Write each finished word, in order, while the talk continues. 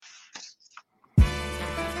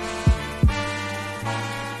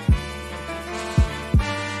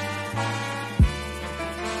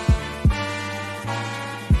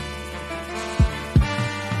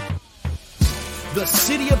The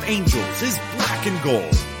City of Angels is black and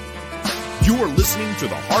gold. You are listening to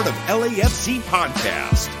the Heart of LAFC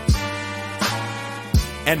podcast.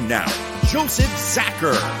 And now, Joseph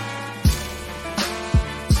Zacher.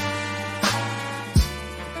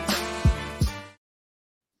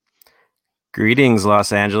 Greetings,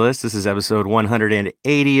 Los Angeles. This is episode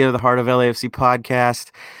 180 of the Heart of LAFC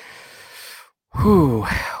podcast. Whew.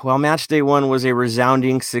 While match day one was a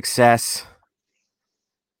resounding success,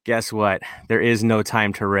 guess what? There is no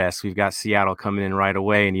time to rest. We've got Seattle coming in right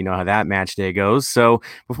away, and you know how that match day goes. So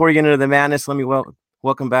before we get into the madness, let me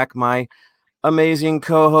welcome back my amazing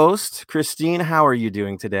co-host, Christine. How are you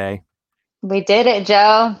doing today? We did it,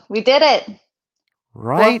 Joe. We did it.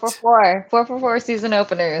 Right. 4 for 4 season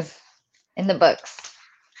openers in the books.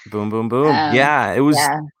 Boom, boom, boom. Yeah, it was.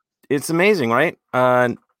 Yeah. It's amazing, right?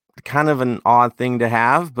 Kind of an odd thing to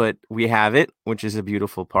have, but we have it, which is a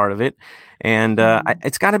beautiful part of it. And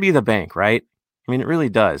it's got to be the bank, right? I mean, it really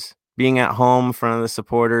does. Being at home in front of the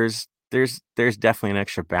supporters, there's definitely an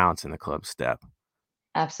extra bounce in the club step.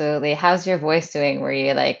 Absolutely. How's your voice doing? Were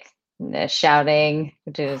you like shouting,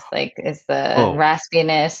 which is like, is the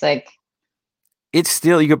raspiness like? It's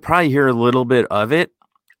still, you could probably hear a little bit of it.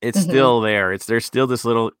 It's still there. There's still this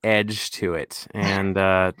little edge to it. And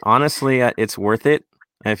honestly, it's worth it.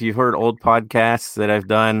 If you've heard old podcasts that I've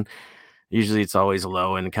done, usually it's always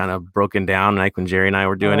low and kind of broken down, like when Jerry and I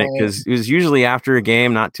were doing it, because it was usually after a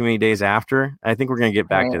game, not too many days after. I think we're going to get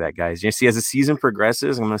back to that, guys. You see, as the season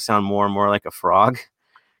progresses, I'm going to sound more and more like a frog,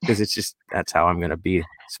 because it's just, that's how I'm going to be,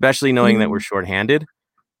 especially knowing that we're shorthanded.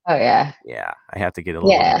 Oh, yeah. Yeah, I have to get a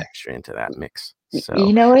little bit extra into that mix. So.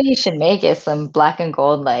 You know what you should make is some black and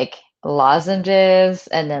gold, like lozenges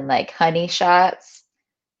and then like honey shots,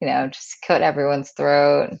 you know, just coat everyone's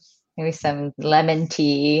throat. Maybe some lemon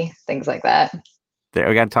tea, things like that. There,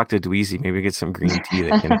 we got to talk to Dweezy. Maybe get some green tea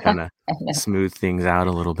that can kind of smooth things out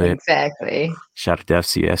a little bit. Exactly. Shout out to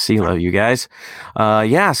FCFC. Love you guys.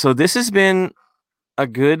 So this has been a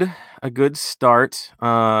good start.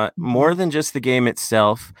 More than just the game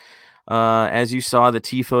itself. As you saw, the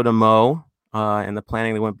Tifo to Mo and the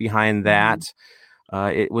planning that went behind that.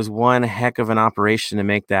 It was one heck of an operation to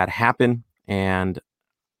make that happen. And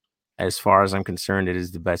as far as I'm concerned, it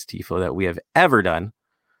is the best Tifo that we have ever done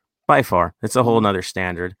by far. It's a whole nother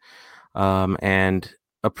standard and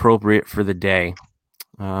appropriate for the day.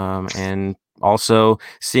 And also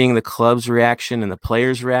seeing the club's reaction and the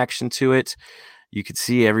players' reaction to it. You could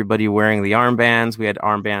see everybody wearing the armbands. We had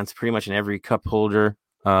armbands pretty much in every cup holder,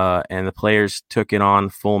 and the players took it on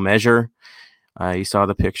full measure. You saw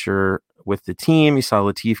the picture with the team. You saw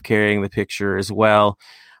Latif carrying the picture as well.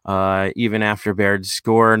 Even after Baird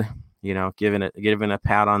scored, you know, giving a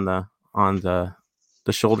pat on the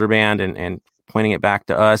shoulder band and pointing it back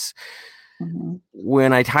to us.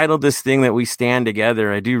 When I titled this thing that we stand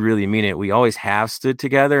together, I do really mean it. We always have stood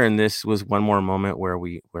together, and this was one more moment where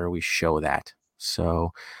we show that.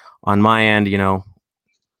 So on my end, you know,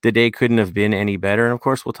 the day couldn't have been any better. And of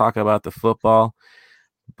course, we'll talk about the football,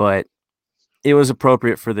 but it was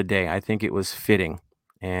appropriate for the day. I think it was fitting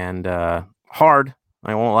and hard.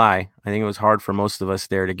 I won't lie. I think it was hard for most of us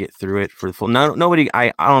there to get through it for the full. I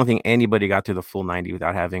don't think anybody got through the full 90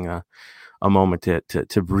 without having a moment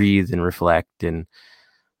to breathe and reflect and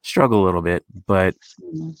struggle a little bit. But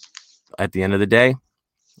at the end of the day,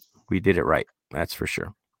 we did it right. That's for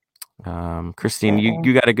sure. Christine,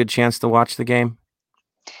 you got a good chance to watch the game?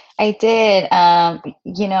 I did.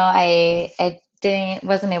 You know, I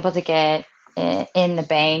wasn't able to get in the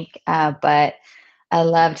bank, but I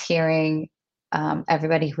loved hearing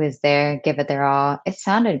everybody who was there give it their all. It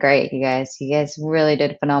sounded great, you guys. You guys really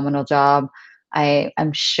did a phenomenal job.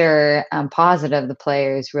 I'm sure, I'm positive the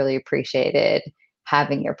players really appreciated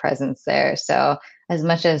having your presence there. So as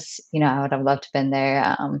much as, you know, I would have loved to have been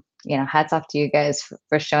there, you know, hats off to you guys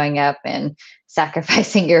for showing up and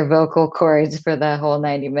sacrificing your vocal cords for the whole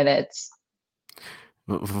 90 minutes.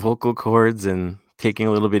 Vocal cords and taking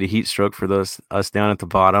a little bit of heat stroke for us down at the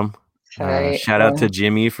bottom. Shout out to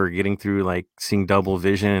Jimmy for getting through, like, seeing double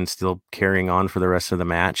vision and still carrying on for the rest of the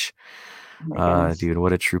match. Dude,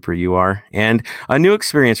 what a trooper you are. And a new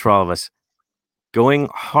experience for all of us, going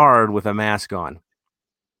hard with a mask on.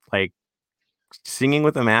 Like, singing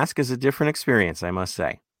with a mask is a different experience, I must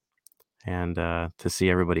say. And to see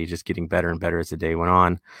everybody just getting better and better as the day went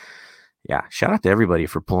on. Yeah, shout out to everybody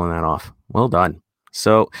for pulling that off. Well done.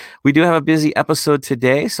 So we do have a busy episode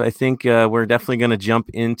today, so I think we're definitely going to jump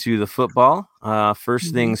into the football.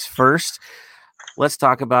 First things first, let's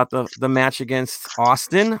talk about the match against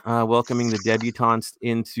Austin, welcoming the debutants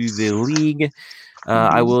into the league.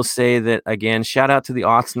 I will say that, again, shout out to the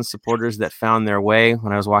Austin supporters that found their way.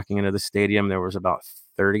 When I was walking into the stadium, there was about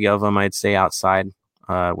 30 of them, I'd say, outside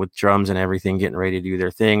with drums and everything, getting ready to do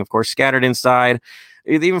their thing. Of course, scattered inside.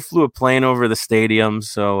 They even flew a plane over the stadium.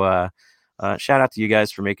 So shout out to you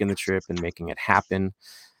guys for making the trip and making it happen.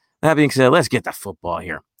 That being said, let's get the football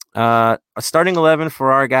here. A starting 11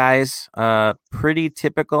 for our guys. Pretty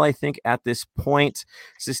typical, I think, at this point.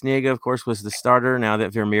 Cisniega, of course, was the starter. Now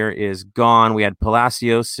that Vermeer is gone, we had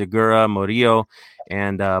Palacios, Segura, Murillo,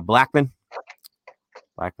 and Blackman.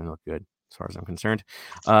 Blackman looked good as far as I'm concerned.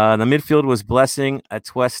 The midfield was Blessing,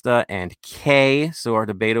 Atuesta, and Kay. So our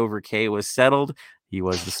debate over Kay was settled. He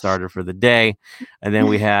was the starter for the day. And then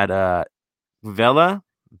we had Vela,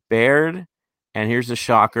 Baird, and here's the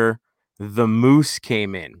shocker. The Moose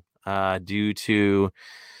came in due to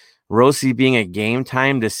Rossi being a game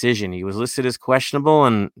time decision. He was listed as questionable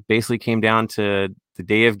and basically came down to the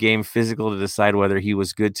day of game physical to decide whether he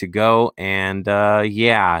was good to go. And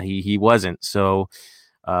he wasn't. So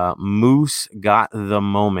Moose got the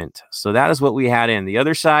moment. So that is what we had in. The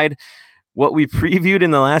other side, what we previewed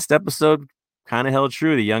in the last episode kind of held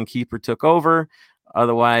true. The young keeper took over.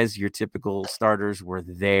 Otherwise, your typical starters were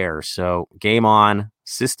there. So game on,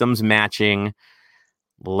 systems matching,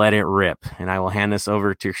 let it rip. And I will hand this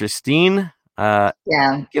over to Christine.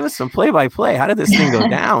 Give us some play-by-play. How did this thing go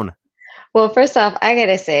down? Well, first off, I got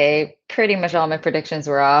to say pretty much all my predictions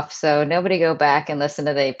were off. So nobody go back and listen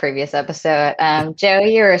to the previous episode. Joe,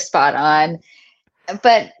 you're spot on.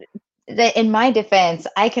 But in my defense,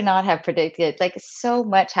 I cannot have predicted. Like, so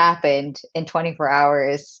much happened in 24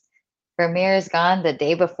 hours. Vermeer is gone the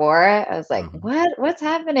day before. I was like, what's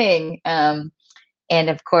happening? And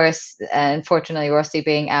of course, unfortunately, Rossi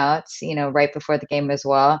being out, right before the game as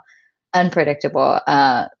well. Unpredictable.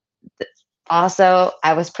 Also,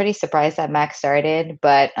 I was pretty surprised that Max started,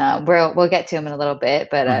 but we'll get to him in a little bit,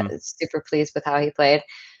 but super pleased with how he played.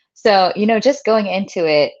 So, just going into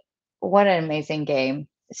it, what an amazing game.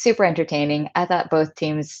 Super entertaining. I thought both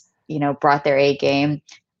teams, brought their A game.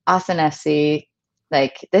 Austin FC,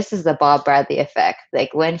 like, this is the Bob Bradley effect.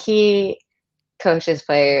 Like, when he coaches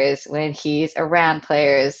players, when he's around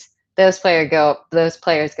players, those players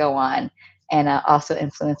go on and also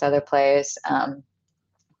influence other players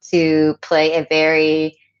to play a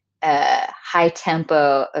very high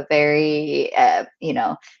tempo, a very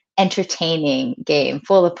entertaining game,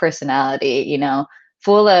 full of personality,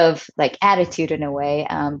 full of like attitude in a way.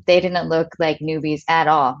 They didn't look like newbies at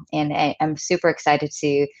all, and I'm super excited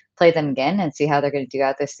to play them again and see how they're going to do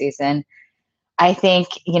out this season. I think,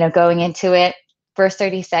 going into it, first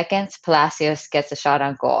 30 seconds, Palacios gets a shot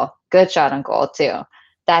on goal. Good shot on goal, too.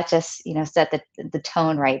 That just, set the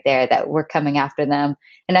tone right there that we're coming after them.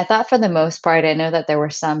 And I thought for the most part, I know that there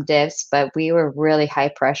were some dips, but we were really high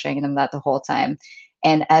pressuring them that the whole time.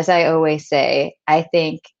 And as I always say, I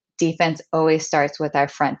think defense always starts with our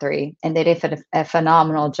front three. And they did a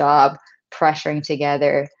phenomenal job pressuring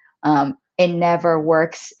together. It never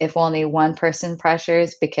works if only one person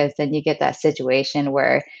pressures, because then you get that situation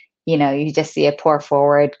where, you just see a poor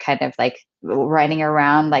forward kind of like running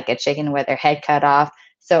around like a chicken with their head cut off.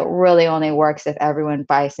 So it really only works if everyone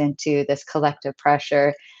buys into this collective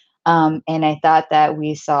pressure. And I thought that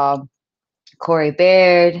we saw Corey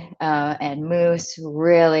Baird and Moose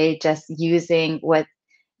really just using what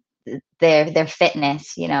their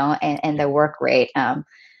fitness, and their work rate.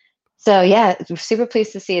 So yeah, super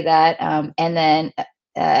pleased to see that. And then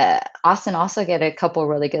Austin also get a couple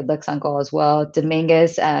really good looks on goal as well.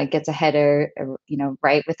 Dominguez gets a header,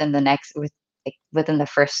 right within the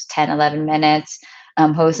first 10, 11 minutes.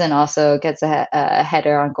 Hosen also gets a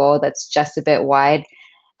header on goal that's just a bit wide.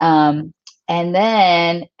 And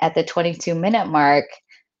then at the 22-minute mark,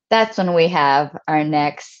 that's when we have our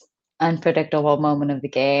next unpredictable moment of the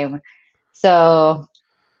game. So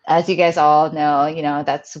as you guys all know,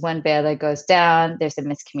 that's when Vela goes down. There's a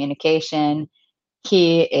miscommunication.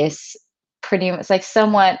 He is pretty much like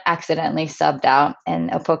somewhat accidentally subbed out, and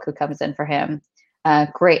Opoku comes in for him.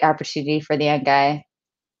 Great opportunity for the young guy.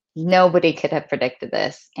 Nobody could have predicted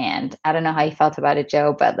this. And I don't know how you felt about it,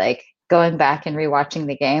 Joe, but like going back and rewatching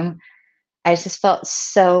the game, I just felt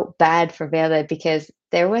so bad for Vela because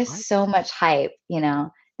there was so much hype.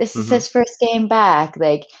 This is his first game back.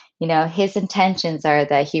 Like, his intentions are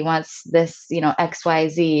that he wants this,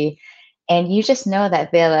 XYZ. And you just know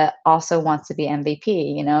that Vela also wants to be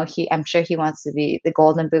MVP. I'm sure he wants to be the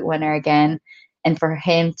Golden Boot winner again. And for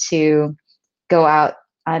him to go out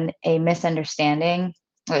on a misunderstanding,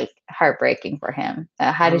 like, heartbreaking for him.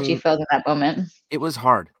 How did you feel in that moment? It was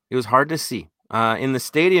hard. It was hard to see. In the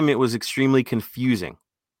stadium, it was extremely confusing.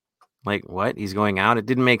 Like, what? He's going out? It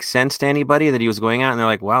didn't make sense to anybody that he was going out. And they're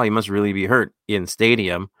like, wow, he must really be hurt in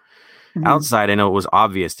stadium. Outside, I know it was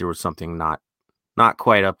obvious there was something not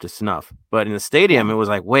quite up to snuff. But in the stadium, it was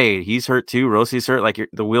like, wait, he's hurt too? Rossi's hurt? Like,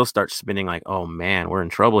 the wheels start spinning like, oh, man, we're in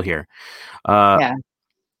trouble here.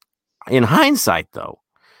 In hindsight, though,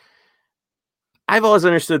 I've always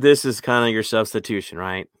understood this as kind of your substitution,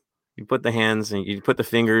 right? You put the hands and you put the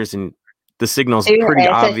fingers and the signal's pretty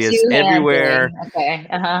obvious everywhere. Okay.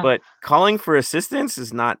 But calling for assistance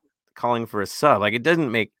is not calling for a sub. Like, it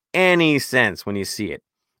doesn't make any sense when you see it.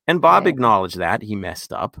 And Bob acknowledged that he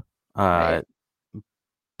messed up. But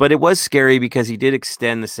it was scary because he did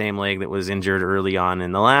extend the same leg that was injured early on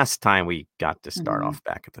in the last time we got to start off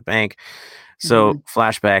back at the bank. So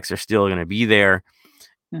flashbacks are still going to be there.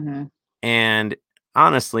 And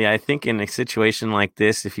honestly, I think in a situation like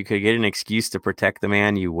this, if you could get an excuse to protect the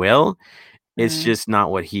man, you will. It's just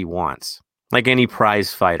not what he wants. Like any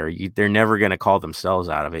prize fighter, they're never going to call themselves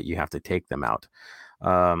out of it. You have to take them out.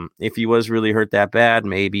 If he was really hurt that bad,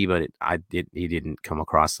 maybe, but he didn't come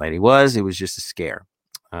across like he was. It was just a scare.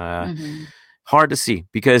 Hard to see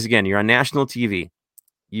because, again, you're on national TV.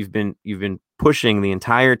 You've been pushing the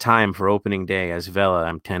entire time for opening day as Vela.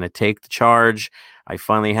 I'm going to take the charge. I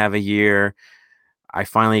finally have a year. I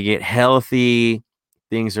finally get healthy.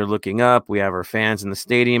 Things are looking up. We have our fans in the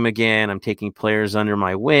stadium again. I'm taking players under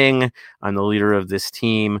my wing. I'm the leader of this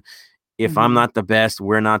team. If I'm not the best,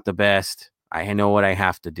 we're not the best. I know what I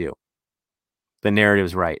have to do. The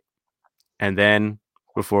narrative's right. And then,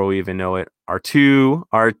 before we even know it, our two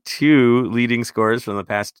leading scorers from the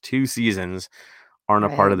past 2 seasons aren't a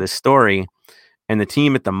part of this story. And the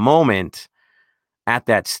team at the moment, at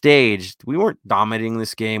that stage, we weren't dominating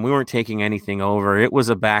this game. We weren't taking anything over. It was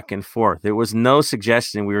a back and forth. There was no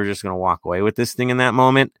suggestion we were just going to walk away with this thing in that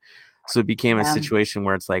moment. So it became a situation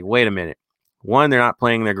where it's like, wait a minute. One, they're not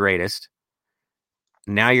playing their greatest.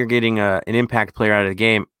 Now you're getting an impact player out of the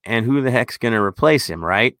game. And who the heck's going to replace him,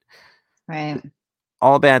 right? Right.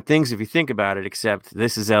 All bad things if you think about it, except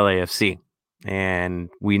this is LAFC. And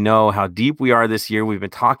we know how deep we are this year. We've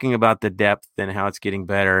been talking about the depth and how it's getting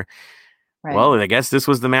better. Right. Well, I guess this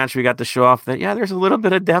was the match we got to show off that, there's a little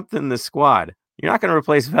bit of depth in the squad. You're not going to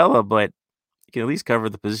replace Vela, but you can at least cover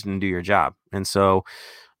the position and do your job. And so,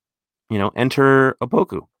 enter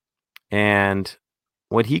Opoku and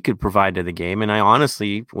what he could provide to the game. And I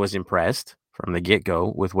honestly was impressed from the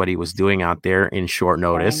get-go with what he was doing out there in short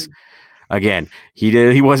notice. Right. Again,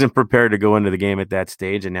 he wasn't prepared to go into the game at that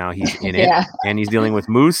stage, and now he's in it. And he's dealing with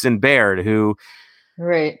Moose and Baird, who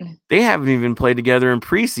they haven't even played together in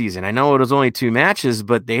preseason. I know it was only 2 matches,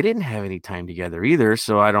 but they didn't have any time together either.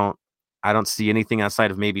 So I don't see anything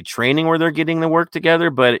outside of maybe training where they're getting the work together,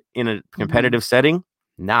 but in a competitive setting,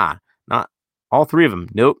 not all 3 of them.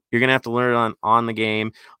 Nope. You're going to have to learn on the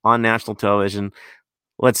game, on national television.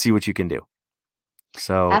 Let's see what you can do.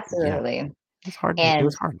 So absolutely. It's hard. It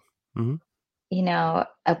was hard.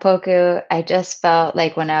 Opoku, I just felt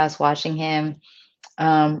like when I was watching him,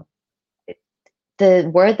 the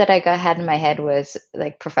word that I had in my head was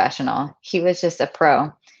like professional. He was just a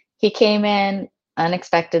pro. He came in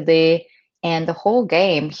unexpectedly, and the whole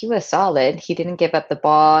game he was solid. He didn't give up the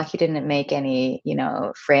ball. He didn't make any,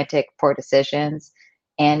 frantic, poor decisions.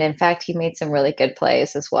 And in fact, he made some really good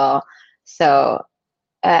plays as well. So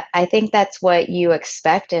I think that's what you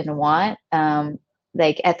expect and want.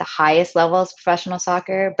 Like at the highest levels of professional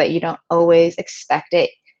soccer, but you don't always expect it,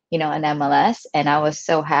 in MLS. And I was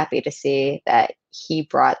so happy to see that he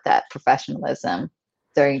brought that professionalism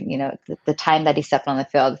during, the time that he stepped on the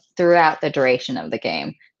field throughout the duration of the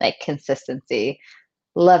game, like consistency.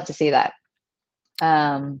 Love to see that.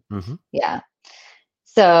 Yeah.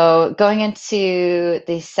 So going into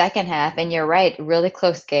the second half, and you're right, really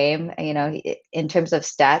close game. In terms of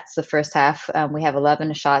stats, the first half, we have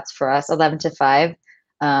 11 shots for us, 11-5,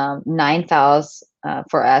 9 fouls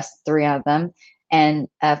for us, 3 of them, and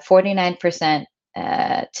 49%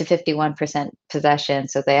 to 51% possession.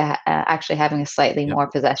 So they're actually having a slightly more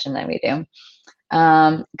possession than we do.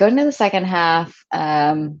 Going to the second half,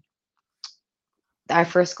 our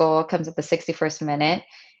first goal comes at the 61st minute.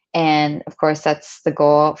 And of course, that's the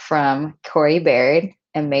goal from Corey Baird.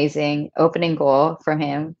 Amazing opening goal from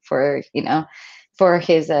him for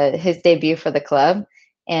his debut for the club.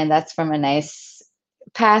 And that's from a nice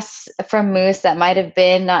pass from Moose that might have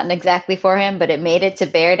been not exactly for him, but it made it to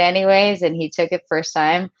Baird anyways. And he took it first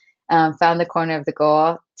time, found the corner of the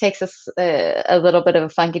goal. Takes us a little bit of a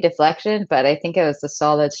funky deflection, but I think it was a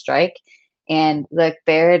solid strike. And look,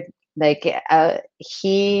 Baird,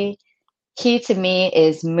 he to me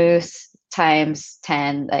is Moose times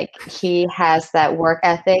 10. Like, he has that work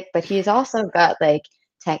ethic, but he's also got like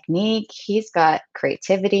technique. He's got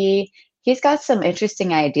creativity. He's got some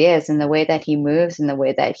interesting ideas in the way that he moves and the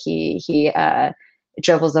way that he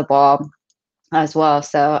dribbles the ball as well.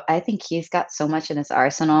 So I think he's got so much in his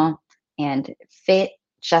arsenal and fit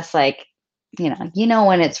just like,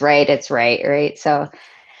 when it's right, right? So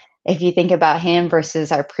if you think about him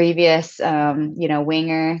versus our previous,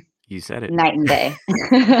 winger, You said it. night and day.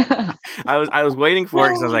 I was waiting for it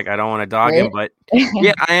because I was like, I don't want to dog him, but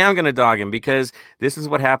yeah, I am going to dog him because this is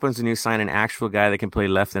what happens when you sign an actual guy that can play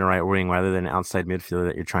left and right wing rather than an outside midfielder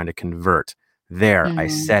that you're trying to convert. There, I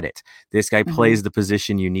said it. This guy plays the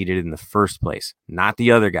position you needed in the first place, not the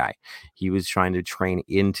other guy. He was trying to train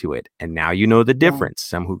into it, and now you know the difference.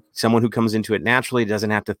 Someone who comes into it naturally doesn't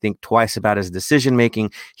have to think twice about his decision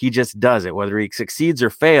making. He just does it, whether he succeeds or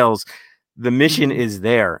fails. The mission is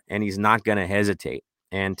there, and he's not going to hesitate.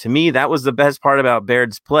 And to me, that was the best part about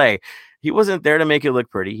Baird's play. He wasn't there to make it look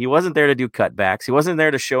pretty. He wasn't there to do cutbacks. He wasn't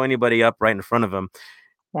there to show anybody up right in front of him.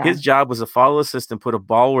 Yeah. His job was to follow the system, put a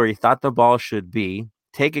ball where he thought the ball should be,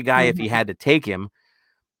 take a guy if he had to take him,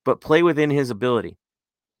 but play within his ability.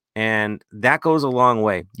 And that goes a long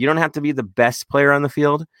way. You don't have to be the best player on the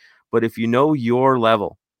field, but if you know your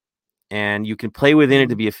level and you can play within it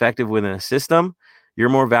to be effective within a system, you're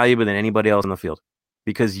more valuable than anybody else on the field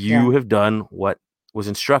because you have done what was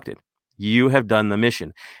instructed. You have done the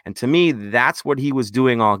mission. And to me, that's what he was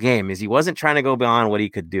doing all game, is he wasn't trying to go beyond what he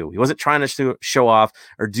could do. He wasn't trying to show off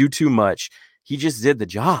or do too much. He just did the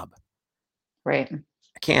job. Right.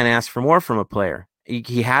 I can't ask for more from a player.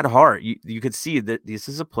 He had heart. You could see that this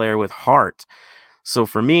is a player with heart. So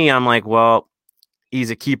for me, I'm like, well,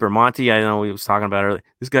 he's a keeper. Monty, I know we was talking about earlier.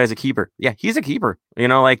 This guy's a keeper. Yeah, he's a keeper.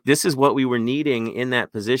 This is what we were needing in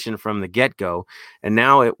that position from the get-go. And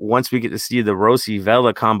now once we get to see the Rossi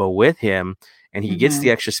Vela combo with him and he gets the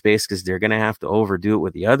extra space because they're going to have to overdo it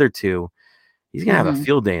with the other two, he's going to have a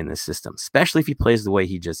field day in this system, especially if he plays the way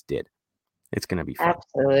he just did. It's going to be fun.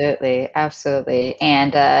 Absolutely.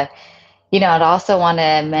 And, I'd also want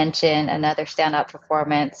to mention another standout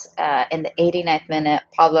performance. In the 89th minute,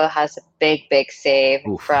 Pablo has a big save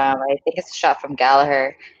from, I think it's a shot from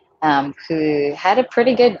Gallagher, who had a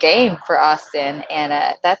pretty good game for Austin. And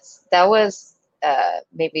that was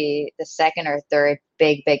maybe the second or third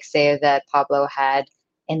big save that Pablo had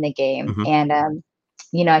in the game. And,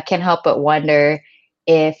 I can't help but wonder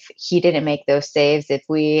if he didn't make those saves, if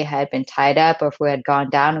we had been tied up or if we had gone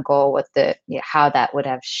down a goal, with how that would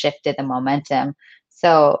have shifted the momentum.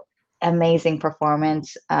 So amazing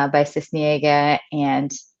performance by Cisniega.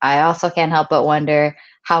 And I also can't help but wonder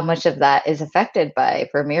how much of that is affected by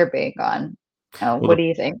Vermeer being gone. What do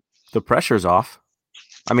you think? The pressure's off.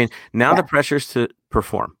 I mean, now the pressure's to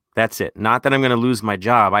perform. That's it. Not that I'm going to lose my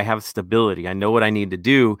job. I have stability. I know what I need to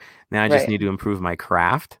do. Now I just need to improve my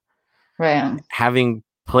craft. Right. Having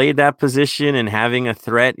played that position and having a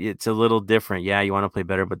threat, it's a little different. Yeah, you want to play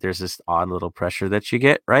better, but there's this odd little pressure that you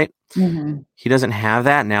get, right? He doesn't have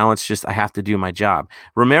that. Now it's just, I have to do my job.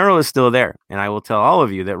 Romero is still there. And I will tell all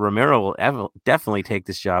of you that Romero will definitely take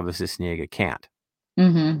this job if Cisniega can't.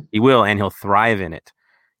 He will, and he'll thrive in it.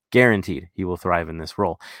 Guaranteed he will thrive in this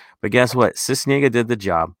role. But guess what? Cisniega did the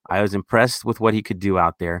job. I was impressed with what he could do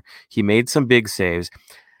out there. He made some big saves.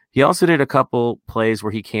 He also did a couple plays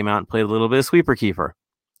where he came out and played a little bit of sweeper keeper.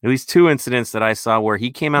 At least two incidents that I saw where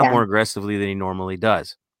he came out more aggressively than he normally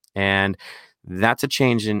does. And that's a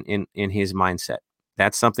change in his mindset.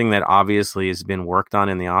 That's something that obviously has been worked on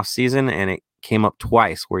in the offseason, and it came up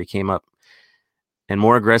twice where he came up and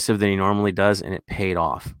more aggressive than he normally does, and it paid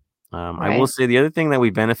off. I will say the other thing that we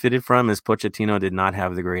benefited from is Pochettino did not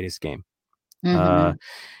have the greatest game.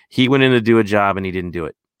 He went in to do a job, and he didn't do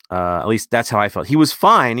it. At least that's how I felt. He was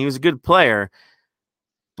fine. He was a good player,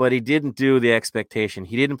 but he didn't do the expectation.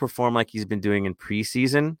 He didn't perform like he's been doing in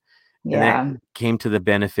preseason. And that came to the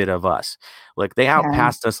benefit of us. Like, they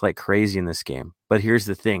outpassed us like crazy in this game. But here's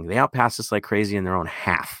the thing. They outpassed us like crazy in their own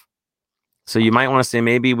half. So you might want to say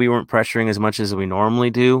maybe we weren't pressuring as much as we normally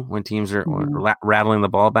do when teams are rattling the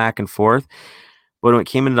ball back and forth. But when it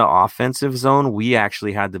came into the offensive zone, we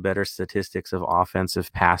actually had the better statistics of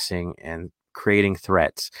offensive passing and creating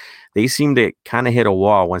threats. They seemed to kind of hit a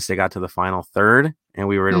wall once they got to the final third, and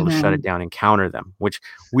we were able to shut it down and counter them, which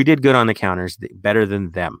we did good on the counters, better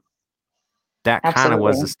than them. That kind of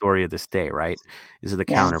was the story of this day, right? Is the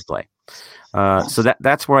counterplay. So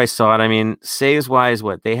that's where I saw it. I mean, saves wise,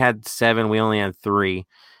 they had 7, we only had 3.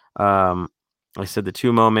 I said the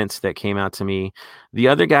 2 moments that came out to me. The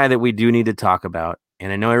other guy that we do need to talk about,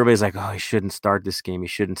 and I know everybody's like, oh, he shouldn't start this game,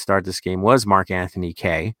 was Mark Anthony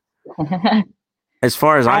Kaye. As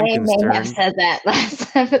far as I I'm may have concerned, said that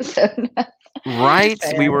last episode. right?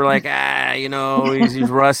 We But, were like, he's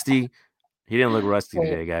rusty. He didn't look rusty right.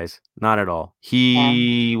 today, guys. Not at all. Yeah.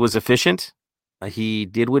 He was efficient. He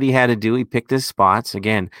did what he had to do. He picked his spots.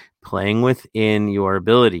 Again, playing within your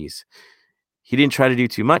abilities. He didn't try to do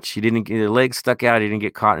too much. He didn't get his legs stuck out. He didn't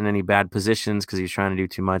get caught in any bad positions because he was trying to do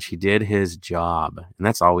too much. He did his job. And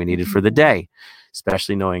that's all we needed for the day,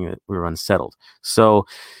 especially knowing that we were unsettled. So,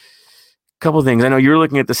 a couple of things. I know you're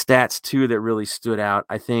looking at the stats too that really stood out.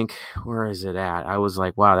 I think, where is it at? I was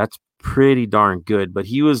like, wow, that's pretty darn good. But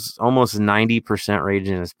he was almost 90% range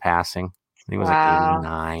in his passing. I think it was like Wow.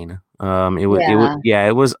 89.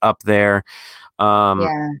 It was up there.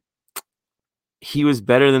 Yeah. He was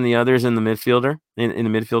better than the others in the midfielder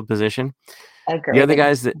in the midfield position. Agreed. The other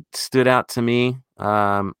guys that stood out to me,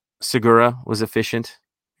 Segura was efficient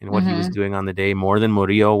in what he was doing on the day, more than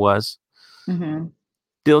Murillo was. Mm-hmm.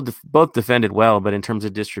 Still, both defended well, but in terms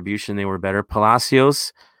of distribution, they were better.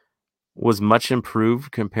 Palacios was much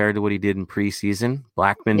improved compared to what he did in preseason.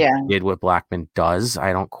 Blackman did what Blackman does.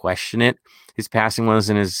 I don't question it. His passing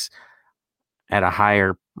wasn't at a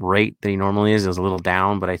higher rate than he normally is. It was a little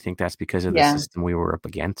down, but I think that's because of the system we were up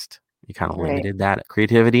against. He kind of limited that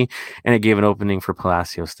creativity, and it gave an opening for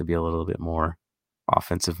Palacios to be a little bit more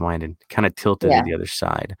offensive minded, kind of tilted to the other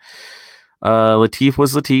side. Latif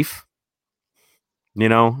was Latif. You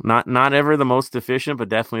know, not ever the most efficient, but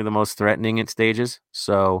definitely the most threatening at stages.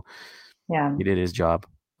 So he did his job.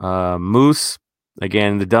 Moose,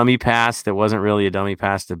 again, the dummy pass that wasn't really a dummy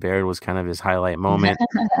pass to Baird was kind of his highlight moment.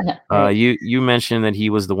 You mentioned that he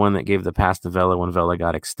was the one that gave the pass to Vela when Vela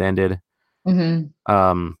got extended. Again,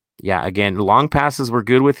 long passes were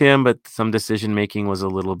good with him, but some decision making was a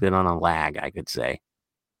little bit on a lag, I could say.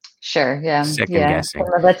 Sure, yeah. Second guessing.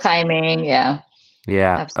 Some of the timing, yeah.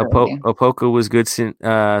 Yeah, Opoku was good.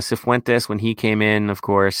 Cifuentes, when he came in, of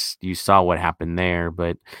course, you saw what happened there.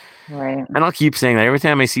 But and I'll keep saying that every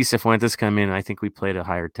time I see Cifuentes come in, I think we played a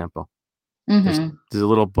higher tempo. There's a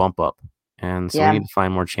little bump up, and so we need to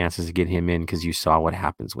find more chances to get him in because you saw what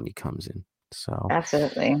happens when he comes in. So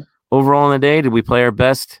absolutely. Overall in the day, did we play our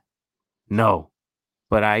best? No,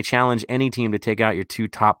 but I challenge any team to take out your two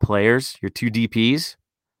top players, your two DPs,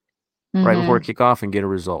 right before kickoff and get a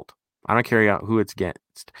result. I don't care who it's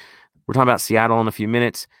against. We're talking about Seattle in a few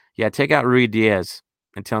minutes. Yeah, take out Rui Diaz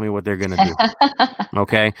and tell me what they're going to do.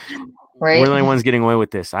 Okay? Right. We're the only ones getting away with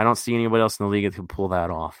this. I don't see anybody else in the league that can pull that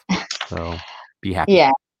off. So be happy.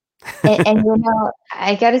 Yeah. and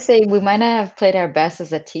I got to say, we might not have played our best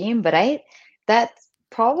as a team, but that's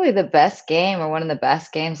probably the best game or one of the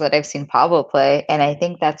best games that I've seen Pablo play. And I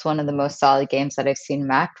think that's one of the most solid games that I've seen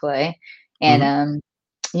Mac play. And,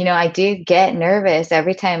 I do get nervous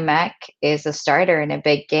every time Mac is a starter in a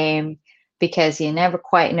big game because you never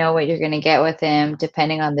quite know what you're going to get with him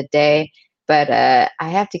depending on the day. But I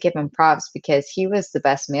have to give him props because he was the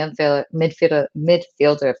best midfielder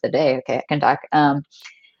of the day. Okay, I can talk. And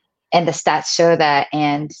the stats show that.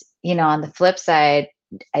 And, on the flip side,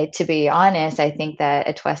 to be honest, I think that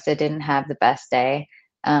Atuesta didn't have the best day.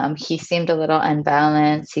 He seemed a little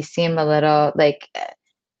unbalanced. He seemed a little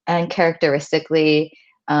uncharacteristically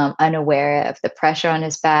unaware of the pressure on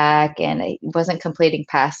his back, and he wasn't completing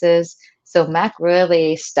passes. So Mac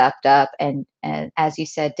really stepped up and as you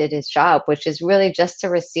said, did his job, which is really just to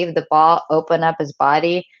receive the ball, open up his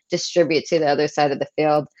body, distribute to the other side of the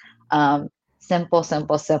field. Simple,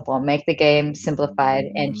 make the game simplified.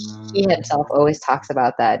 And he himself always talks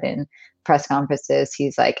about that in press conferences.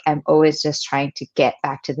 He's like, I'm always just trying to get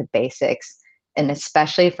back to the basics. And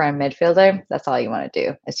especially for a midfielder, that's all you want to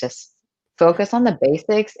do. It's just focus on the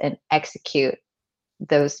basics and execute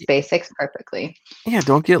those basics perfectly. Yeah,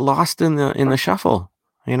 don't get lost in the shuffle.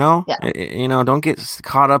 Don't get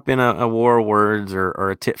caught up in a war of words or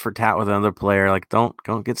a tit for tat with another player. Like, don't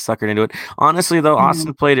get suckered into it. Honestly, though,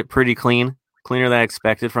 Austin played it pretty cleaner than I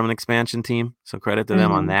expected from an expansion team. So credit to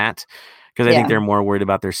them on that, because I think they're more worried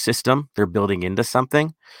about their system. They're building into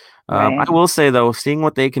something. I will say, though, seeing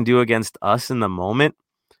what they can do against us in the moment,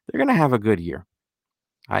 they're going to have a good year.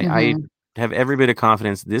 I have every bit of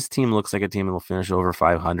confidence. This team looks like a team that will finish over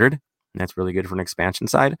 500. And that's really good for an expansion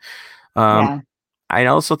side. I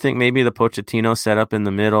also think maybe the Pochettino setup in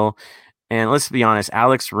the middle. And let's be honest,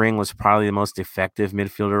 Alex Ring was probably the most effective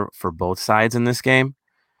midfielder for both sides in this game.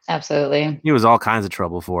 Absolutely. He was all kinds of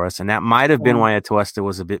trouble for us. And that might have been why Atuesta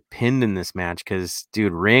was a bit pinned in this match, because,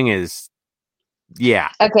 dude, Ring is, he's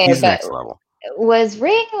next level. Was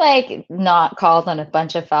Ring not called on a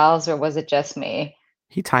bunch of fouls, or was it just me?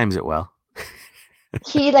 He times it well.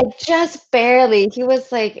 He just barely. He was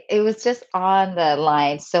it was just on the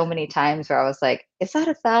line so many times where I was like, is that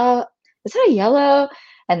a foul? is that a yellow?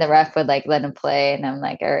 And the ref would like let him play, and I'm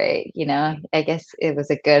like, all right, I guess it was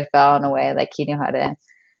a good foul in a way. Like he knew how to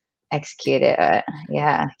execute it.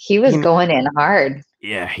 Yeah, he was You going in hard.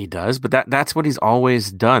 Yeah, he does, but that's what he's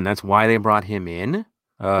always done. That's why they brought him in.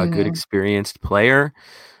 A good Hmm. experienced player.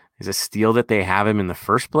 He's a steal that they have him in the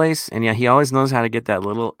first place. And yeah, he always knows how to get that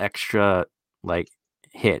little extra like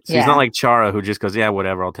hit. So he's not Yeah, like Chara who just goes, yeah,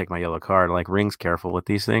 whatever, I'll take my yellow card. Like Ring's careful with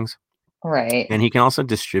these things. right. And he can also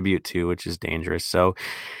distribute too, which is dangerous. So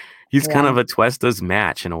he's kind Yeah. of a Tuesta's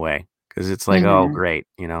match in a way. Because it's like, oh Hmm. great,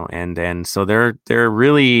 and then so they're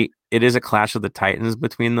really, it is a clash of the Titans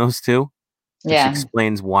between those two, which Yeah.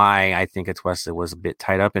 explains why I think it's Wesley was a bit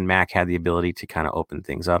tied up and Mac had the ability to kind of open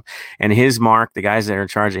things up. And his mark, the guys that are in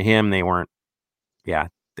charge of him, they weren't, yeah,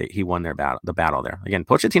 he won the battle there. Again,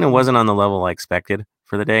 Pochettino wasn't on the level I expected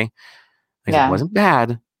for the day. Like I said, it Yeah. wasn't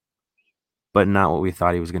bad, but not what we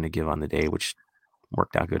thought he was going to give on the day, which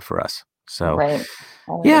worked out good for us. So Right.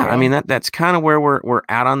 I would yeah, I mean agree. that's kind of where we're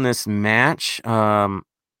at on this match.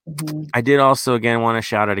 Hmm. I did also again want to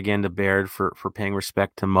shout out again to Baird for paying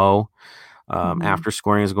respect to Mo. Hmm. After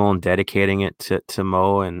scoring his goal and dedicating it to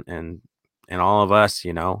Mo and all of us,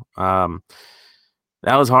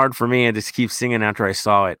 that was hard for me. I just keep singing after I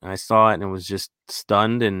saw it. I saw it and it was just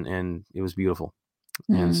stunned and it was beautiful.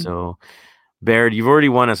 And Hmm. so, Baird, you've already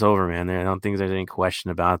won us over, man. I don't think there's any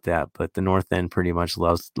question about that. But the North End pretty much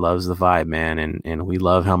loves the vibe, man, and we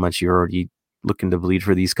love how much you're already looking to bleed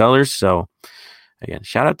for these colors. So again,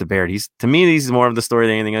 shout out to Baird. To me, he's more of the story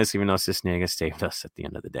than anything else, even though Cisnega saved us at the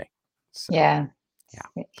end of the day. So Yeah.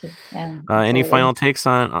 yeah. Yeah. Any Absolutely. final takes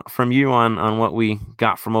on from you on what we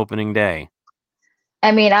got from opening day?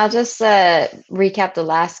 I mean, I'll just recap the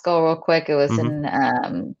last goal real quick. It was Mm-hmm.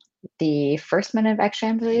 in the first minute of extra,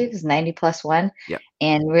 I believe. It was 90+1. Yeah.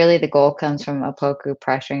 And really, the goal comes from Opoku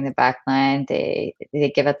pressuring the back line. They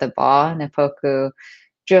give it the ball, and Opoku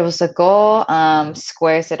dribbles the goal,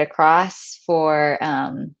 squares it across for,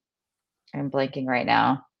 I'm blanking right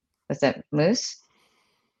now. Was it Moose?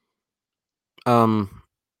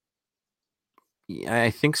 Yeah,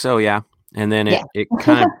 I think so. Yeah, and then it Yeah. it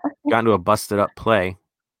kind of got into a busted up play,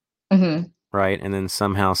 Hmm. right? And then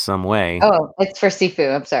somehow, some way, Oh, it's for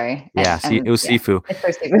Sifu. I'm sorry. yeah. See, it was Yeah, Sifu, it's for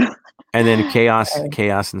Sifu. and then Sorry.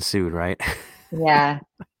 chaos ensued, right? Yeah,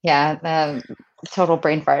 yeah, total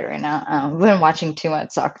brain fart right now. I've been watching too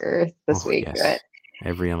much soccer this Oh week, but yes,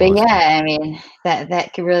 every but emotion. yeah, I mean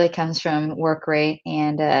really comes from work rate,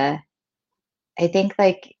 and I think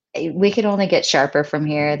like we could only get sharper from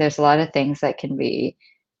here. There's a lot of things that can be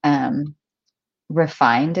um,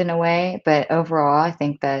 refined in a way, but overall, I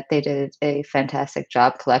think that they did a fantastic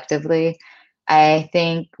job collectively. I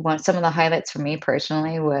think some of the highlights for me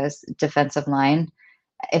personally was defensive line.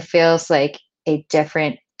 It feels like a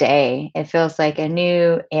different day. It feels like a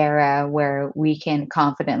new era where we can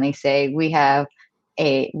confidently say we have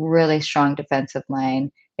a really strong defensive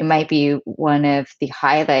line. It might be one of the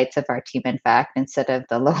highlights of our team, in fact, instead of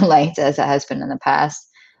the lowlights as it has been in the past.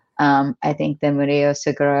 I think the Murillo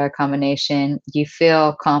Segura combination, you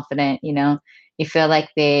feel confident, you feel like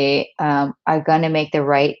they are going to make the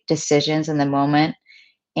right decisions in the moment.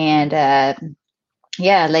 And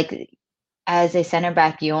yeah, like as a center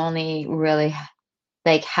back, you only really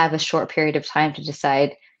like have a short period of time to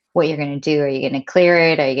decide what you're going to do. Are you going to clear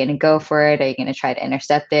it? Are you going to go for it? Are you going to try to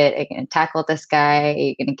intercept it? Are you going to tackle this guy? Are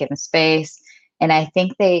you going to give him space? And I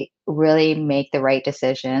think they really make the right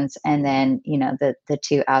decisions. And then, the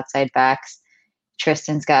two outside backs,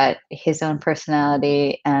 Tristan's got his own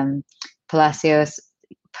personality. Palacios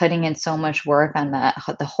putting in so much work on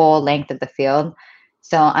the whole length of the field.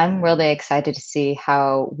 So I'm really excited to see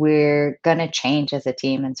how we're gonna change as a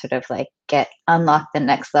team and sort of like unlock the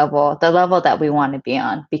next level, the level that we want to be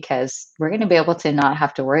on, because we're gonna be able to not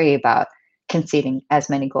have to worry about conceding as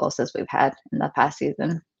many goals as we've had in the past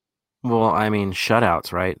season. Well, I mean,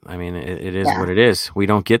 shutouts, right? I mean, it is Yeah, what it is. We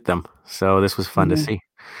don't get them, so this was fun to mhm, see.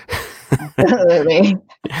 absolutely.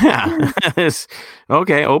 Yeah.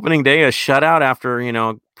 Okay. Opening day, a shutout after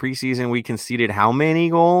preseason. We conceded how many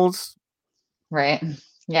goals? Right.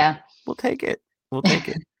 Yeah. We'll take it. We'll take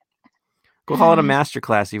it. We'll call it a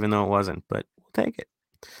masterclass, even though it wasn't, but we'll take it.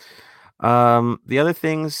 The other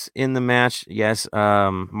things in the match, yes.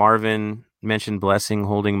 Marvin mentioned Blessing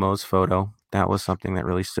holding Mo's photo. That was something that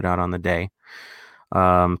really stood out on the day.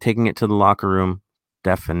 Taking it to the locker room,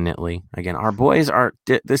 definitely. Again, our boys are.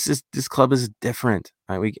 This club is different.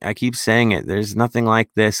 I keep saying it. There's nothing like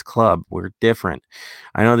this club. We're different.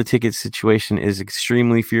 I know the ticket situation is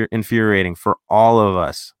extremely infuriating for all of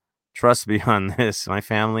us. Trust me on this. My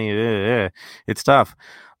family, it's tough,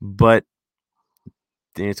 but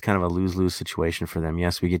it's kind of a lose-lose situation for them.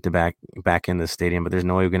 Yes, we get to back in the stadium, but there's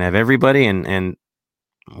no way we're going to have everybody, and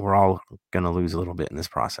we're all going to lose a little bit in this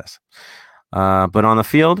process. But on the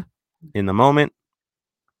field, in the moment,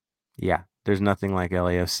 yeah, there's nothing like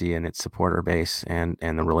LAFC and its supporter base and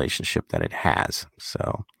the relationship that it has.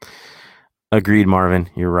 So, agreed, Marvin.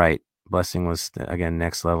 You're right. Blessing was, again,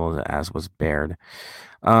 next level, as was Baird.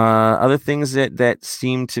 Other things that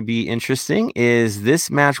seem to be interesting is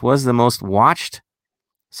this match was the most watched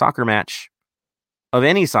soccer match of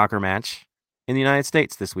any soccer match in the United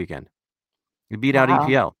States this weekend. It beat out Wow.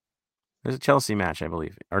 EPL. There's a Chelsea match, I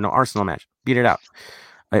believe, or no, Arsenal match. Beat it out.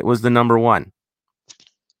 It was the number one.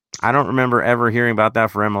 I don't remember ever hearing about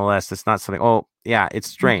that for MLS. It's not something. Oh, yeah, it's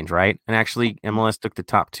strange, right? And actually, MLS took the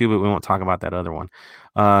top two, but we won't talk about that other one.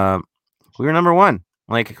 We were number one.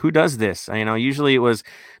 Like, who does this? Usually it was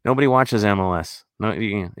nobody watches MLS.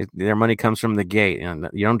 No, their money comes from the gate.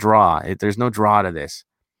 You don't draw. There's no draw to this.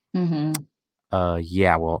 Mm-hmm.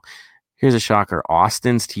 Yeah. Well, here's a shocker.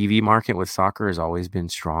 Austin's TV market with soccer has always been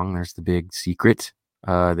strong. There's the big secret.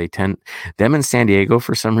 Them in San Diego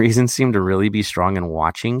for some reason seem to really be strong in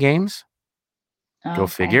watching games. Go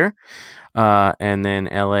figure. And then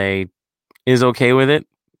LA is okay with it,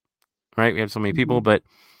 right? We have so many people, but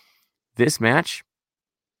this match,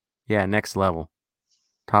 yeah, next level,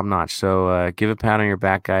 top notch. So give a pat on your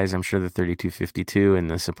back, guys. I'm sure the 3252 and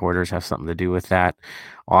the supporters have something to do with that.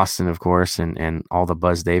 Austin, of course, and all the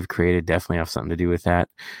buzz they've created definitely have something to do with that.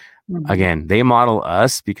 Mm-hmm. Again, they model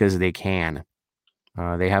us because they can.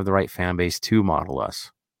 They have the right fan base to model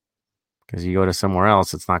us. Because you go to somewhere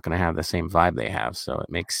else, it's not going to have the same vibe they have. So it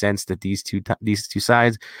makes sense that these two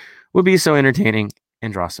sides would be so entertaining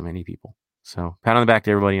and draw so many people. So pat on the back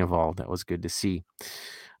to everybody involved. That was good to see.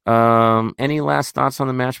 Any last thoughts on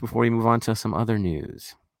the match before we move on to some other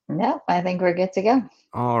news? No, I think we're good to go.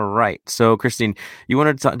 All right. So, Christine, did you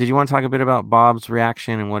want to talk a bit about Bob's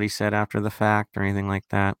reaction and what he said after the fact or anything like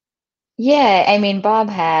that? Yeah, I mean, Bob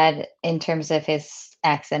had, in terms of his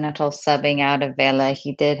accidental subbing out of Vela,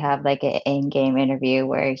 he did have like an in-game interview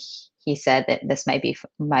where he said that this might be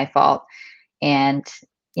my fault. And,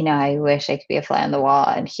 I wish I could be a fly on the wall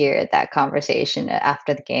and hear that conversation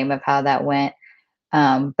after the game of how that went.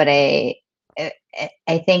 But I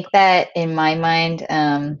think that in my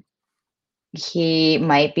mind, he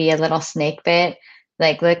might be a little snake bit.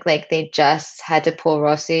 Look like they just had to pull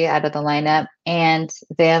Rossi out of the lineup, and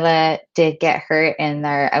Vela did get hurt in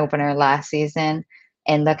their opener last season,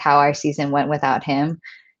 and look how our season went without him.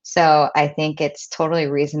 So I think it's totally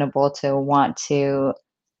reasonable to want to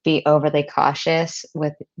be overly cautious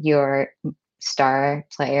with your star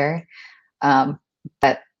player.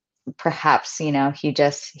 But perhaps, he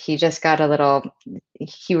just got a little,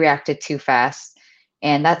 he reacted too fast.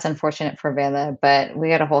 And that's unfortunate for Vela, but we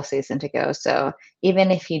got a whole season to go. So even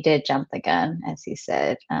if he did jump the gun, as he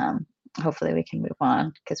said, hopefully we can move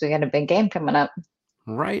on because we got a big game coming up.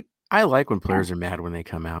 Right. I like when players are mad when they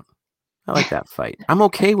come out. I like that fight. I'm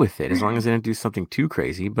okay with it as long as they don't do something too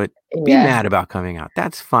crazy, but be mad about coming out.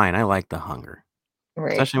 That's fine. I like the hunger.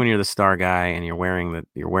 Right. Especially when you're the star guy and you're wearing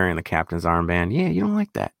the captain's armband. Yeah, you don't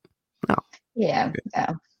like that. No. Yeah.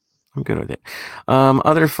 I'm good with it.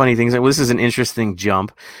 Other funny things. This is an interesting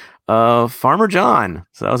jump. Farmer John.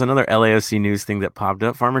 So that was another LAFC news thing that popped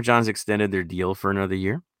up. Farmer John's extended their deal for another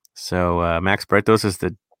year. So Max Bretos is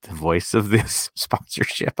the voice of this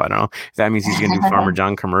sponsorship. I don't know if that means he's going to do Farmer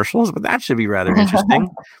John commercials, but that should be rather interesting.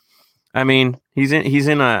 I mean, he's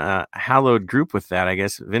in a hallowed group with that. I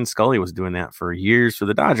guess Vin Scully was doing that for years for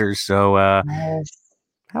the Dodgers. So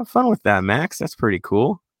have fun with that, Max. That's pretty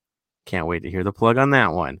cool. Can't wait to hear the plug on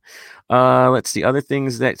that one. Let's see other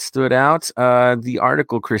things that stood out. The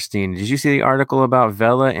article, Christine. Did you see the article about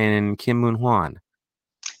Vela and Kim Moon Hwan?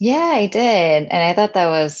 Yeah, I did, and I thought that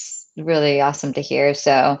was really awesome to hear.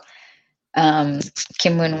 So,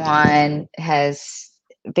 Kim Moon Hwan has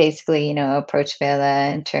basically, approached Vela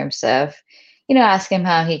in terms of, ask him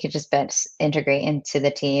how he could just best integrate into the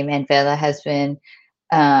team, and Vela has been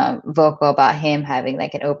vocal about him having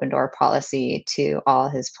like an open door policy to all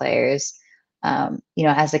his players.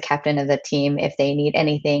 As the captain of the team, if they need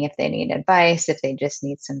anything, if they need advice, if they just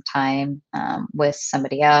need some time with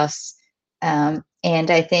somebody else.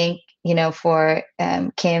 And I think, for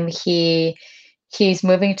Kim, he's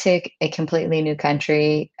moving to a completely new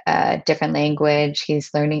country, different language.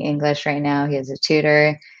 He's learning English right now. He has a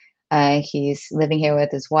tutor. He's living here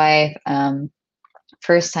with his wife.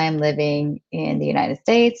 First time living in the United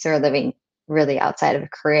States or living really outside of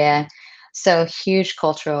Korea. So huge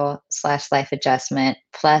cultural / life adjustment.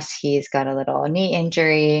 Plus he's got a little knee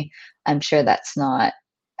injury. I'm sure that's not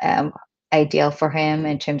ideal for him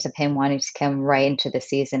in terms of him wanting to come right into the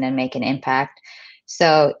season and make an impact.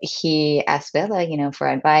 So he asked Villa, for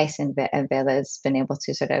advice, and Villa's been able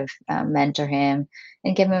to sort of mentor him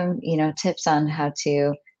and give him, tips on how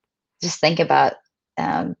to just think about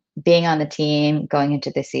being on the team going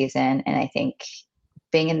into the season. And I think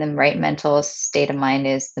being in the right mental state of mind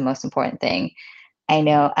is the most important thing. I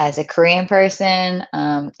know as a Korean person,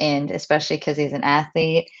 and especially because he's an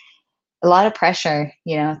athlete, a lot of pressure,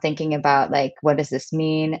 thinking about like, what does this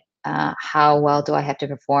mean? How well do I have to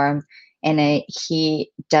perform? And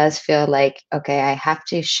he does feel like, okay, I have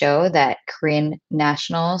to show that Korean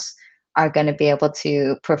nationals are going to be able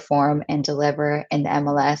to perform and deliver in the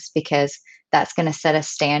MLS, because that's going to set a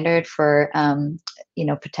standard for,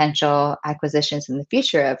 potential acquisitions in the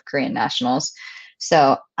future of Korean nationals.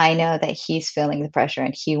 So I know that he's feeling the pressure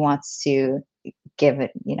and he wants to give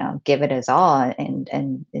it his all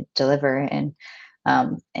and deliver and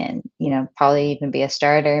probably even be a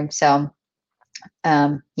starter. So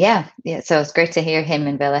yeah. So it's great to hear him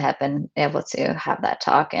and Villa have been able to have that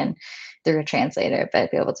talk and through a translator,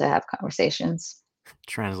 but be able to have conversations.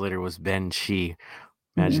 Translator was Ben Chi.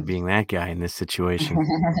 Imagine Mhm. being that guy in this situation.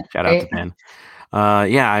 Shout out to Right? Ben.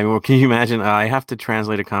 Can you imagine? I have to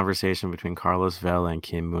translate a conversation between Carlos Vela and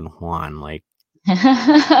Kim Moon Hwan. Like,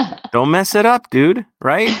 don't mess it up, dude.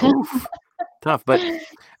 Right? Oof. Tough. But I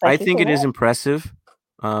Like you think can it is impressive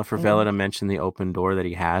for Vela win. to mention the open door that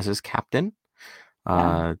he has as captain.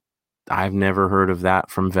 Yeah. I've never heard of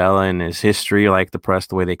that from Vela in his history, like the press,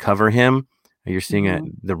 the way they cover him. You're seeing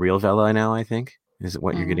Mhm. the real Vela now, I think. Is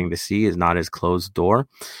what you're Mhm. getting to see is not his closed door.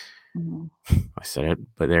 Mhm. I said it,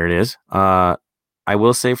 but there it is. I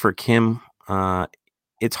will say for Kim,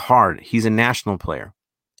 it's hard. He's a national player.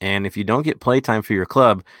 And if you don't get playtime for your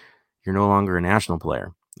club, you're no longer a national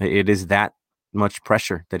player. It is that much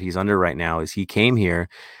pressure that he's under right now as he came here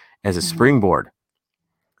as a Mhm. springboard.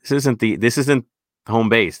 This isn't home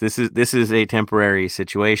base. This is a temporary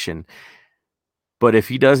situation. But if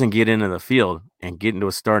he doesn't get into the field and get into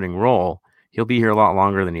a starting role, he'll be here a lot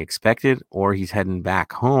longer than he expected, or he's heading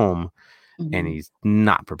back home and Mhm. he's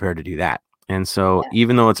not prepared to do that. And so, Yeah.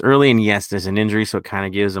 even though it's early, and yes, there's an injury, so it kind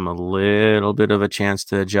of gives him a little bit of a chance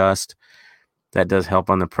to adjust. That does help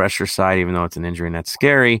on the pressure side, even though it's an injury and that's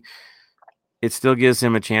scary. It still gives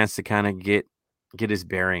him a chance to kind of get his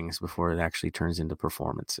bearings before it actually turns into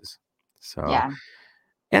performances. So Yeah.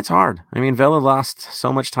 it's hard. I mean, Vela lost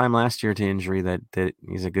so much time last year to injury that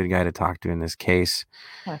he's a good guy to talk to in this case.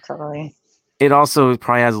 Oh, totally. It also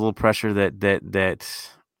probably has a little pressure that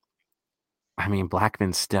I mean,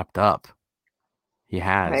 Blackman stepped up. He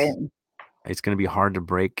has. Right. It's going to be hard to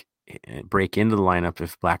break into the lineup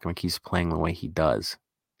if Blackman keeps playing the way he does.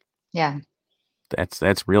 Yeah.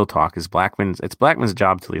 That's real talk. It's Blackman's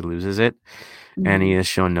job till he loses it, and he Mhm. has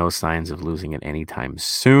shown no signs of losing it anytime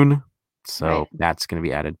soon. Right. So that's going to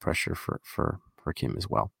be added pressure for Kim as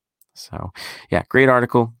well. So yeah, great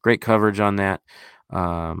article, great coverage on that.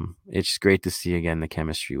 It's just great to see again the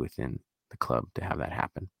chemistry within the club to have that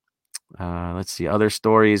happen. Let's see other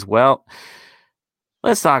stories. Well,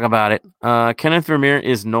 let's talk about it. Kenneth Vermeer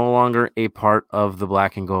is no longer a part of the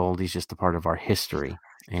black and gold. He's just a part of our history.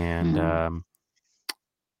 And Mhm.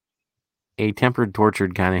 a tempered,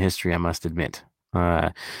 tortured kind of history, I must admit.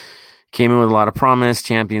 Came in with a lot of promise,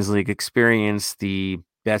 Champions League experience, the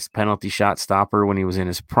best penalty shot stopper when he was in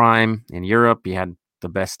his prime in Europe. He had the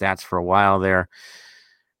best stats for a while there.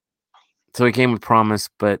 So he came with promise,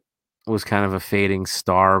 but was kind of a fading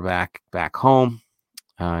star back home.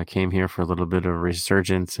 Came here for a little bit of a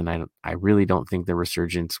resurgence, and I really don't think the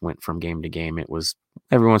resurgence went from game to game. It was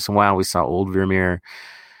every once in a while we saw old Vermeer,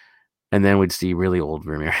 and then we'd see really old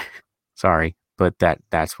Vermeer. Sorry, but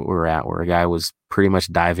that's what we're at. Where a guy was pretty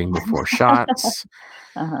much diving before shots.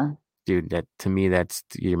 Uh-huh. Dude, that to me, that's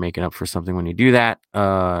you're making up for something when you do that.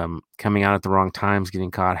 Coming out at the wrong times,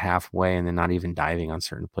 getting caught halfway, and then not even diving on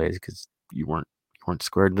certain plays because you weren't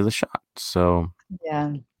squared to the shot. So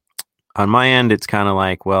Yeah. on my end, it's kind of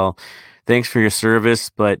like, well, thanks for your service,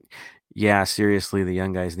 but yeah, seriously, the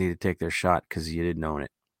young guys need to take their shot because you didn't own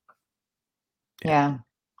it. Yeah. Yeah.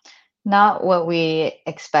 Not what we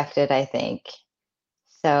expected, I think.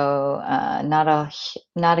 So, not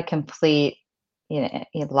a complete,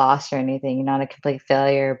 loss or anything, not a complete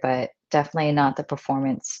failure, but definitely not the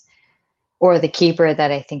performance or the keeper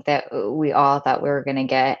that I think that we all thought we were gonna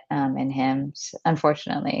get, in him,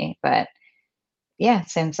 unfortunately. But yeah, it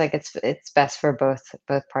seems like it's best for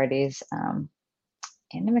both parties, and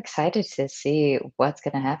I'm excited to see what's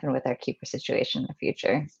gonna happen with our keeper situation in the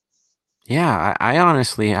future. Yeah, I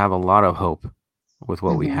honestly have a lot of hope with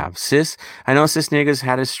what we Mhm. have. I know Cisnega's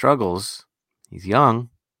had his struggles. He's young,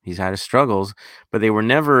 He's had his struggles, but they were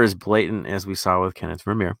never as blatant as we saw with Kenneth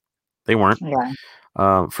Vermeer. They weren't.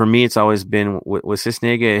 Yeah. For me, it's always been with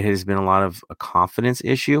Cisnega. It has been a lot of a confidence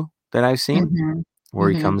issue that I've seen, where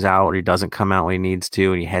he comes out or he doesn't come out when he needs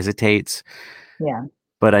to, and he hesitates. Yeah.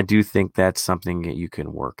 But I do think that's something that you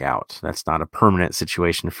can work out. That's not a permanent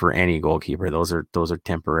situation for any goalkeeper. Those are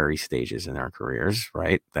temporary stages in their careers,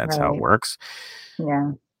 right? That's how it works.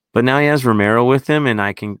 Yeah. But now he has Romero with him, and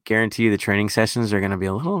I can guarantee you the training sessions are going to be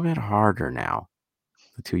a little bit harder now.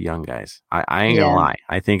 The two young guys. I ain't gonna lie.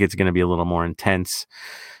 I think it's going to be a little more intense.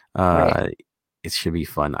 It should be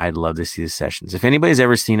fun. I'd love to see the sessions. If anybody's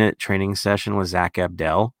ever seen a training session with Zach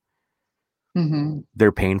Abdel,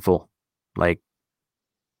 they're painful. Like,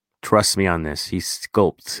 trust me on this. He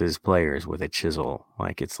sculpts his players with a chisel.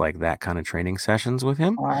 Like, it's like that kind of training sessions with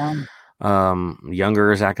him. Wow.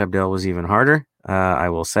 Younger Zach Abdel was even harder, I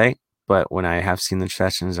will say. But when I have seen the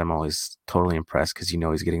sessions, I'm always totally impressed because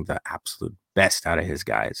he's getting the absolute best out of his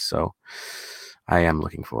guys. So I am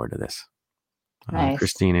looking forward to this. Nice.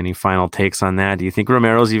 Christine, any final takes on that? Do you think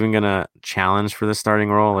Romero's even going to challenge for the starting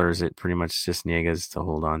role, or is it pretty much Cisnega's to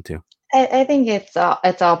hold on to? I think it's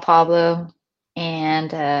all Pablo,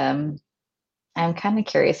 and I'm kind of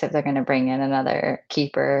curious if they're going to bring in another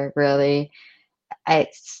keeper. Really,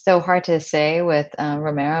 it's so hard to say with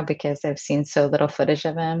Romero because I've seen so little footage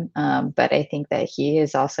of him. But I think that he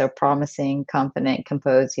is also a promising, confident,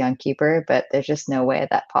 composed young keeper. But there's just no way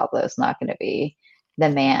that Pablo is not going to be the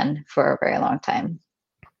man for a very long time.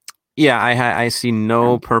 Yeah, I see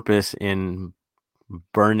no purpose in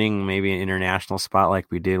burning maybe an international spot like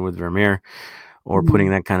we did with Vermeer, or putting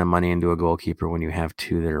that kind of money into a goalkeeper when you have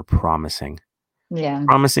two that are promising. Yeah.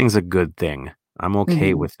 Promising is a good thing. I'm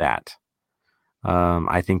okay with that.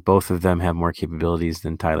 I think both of them have more capabilities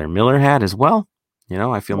than Tyler Miller had as well.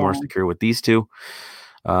 I feel more secure with these two.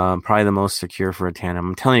 Probably the most secure for a tandem.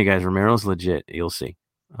 I'm telling you guys, Romero's legit. You'll see.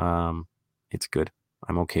 It's good.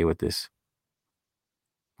 I'm okay with this.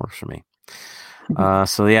 Works for me.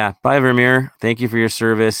 So yeah, bye Vermeer. Thank you for your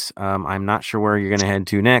service. I'm not sure where you're going to head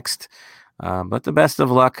to next, but the best of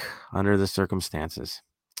luck under the circumstances.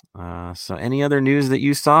 So any other news that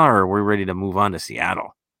you saw, or we're ready to move on to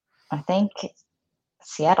Seattle? I think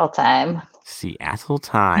Seattle time. Seattle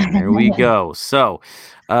time. There we go. So,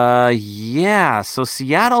 so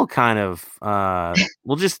Seattle kind of,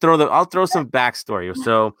 we'll just I'll throw some backstory.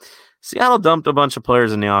 So Seattle dumped a bunch of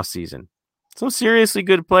players in the offseason. Some seriously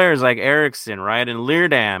good players like Eriksson, right? And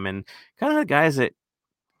Leerdam, and kind of the guys that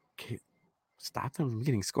stop them from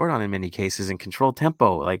getting scored on in many cases and control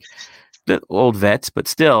tempo, like the old vets, but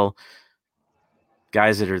still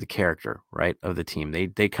guys that are the character, right, of the team.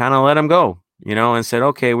 They kind of let them go, and said,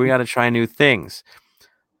 okay, we got to try new things.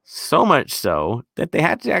 So much so that they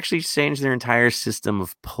had to actually change their entire system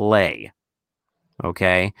of play.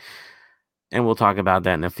 Okay. And we'll talk about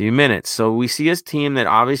that in a few minutes. So we see a team that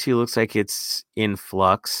obviously looks like it's in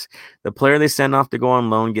flux. The player they send off to go on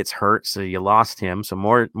loan gets hurt, so you lost him. So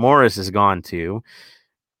Morris is gone too.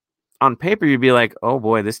 On paper, you'd be like, oh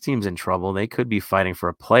boy, this team's in trouble. They could be fighting for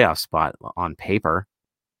a playoff spot on paper.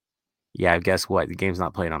 Yeah, guess what? The game's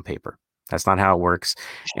not played on paper. That's not how it works.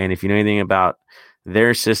 And if you know anything about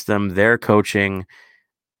their system, their coaching,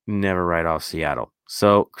 never write off Seattle.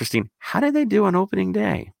 So, Christine, how did they do on opening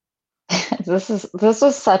day? This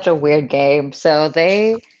was such a weird game. So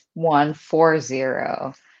they won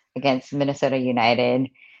 4-0 against Minnesota United.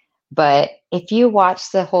 But if you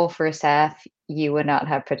watch the whole first half, you would not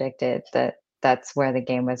have predicted that that's where the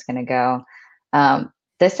game was going to go.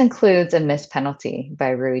 This includes a missed penalty by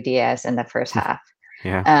Rui Diaz in the first half.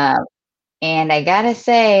 Yeah. And I gotta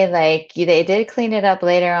say, like, they did clean it up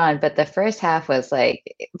later on, but the first half was like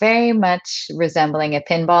very much resembling a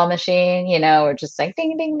pinball machine, or just like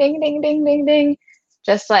ding, ding, ding, ding, ding, ding, ding,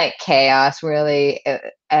 just like chaos. Really,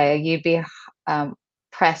 you'd be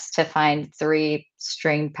pressed to find 3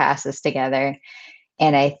 string passes together,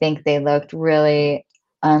 and I think they looked really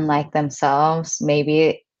unlike themselves.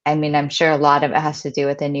 Maybe, I'm sure a lot of it has to do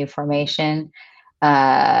with the new formation.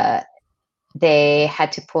 They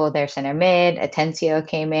had to pull their center mid. Atencio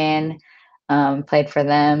came in, played for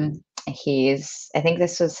them. I think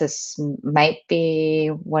this might be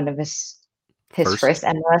one of his first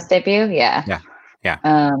MLS debut. Yeah.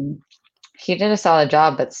 He did a solid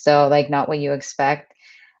job, but still, like, not what you expect.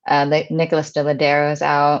 Nicholas De Ladero is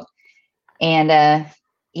out, and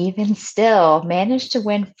even still managed to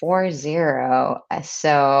win 4-0.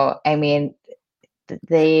 So,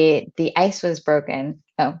 the ice was broken.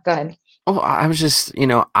 Oh, go ahead. Oh, I was just,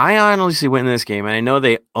 I honestly went in this game, and I know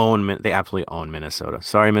they absolutely own Minnesota.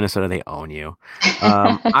 Sorry, Minnesota, they own you.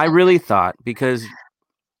 I really thought, because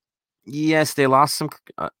Yes, they lost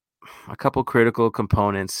a couple critical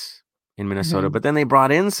components in Minnesota, Mhm. but then they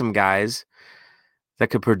brought in some guys that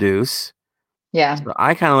could produce. Yeah. So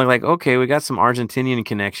I kind of like, okay, we got some Argentinian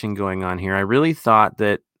connection going on here. I really thought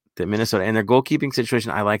that Minnesota and their goalkeeping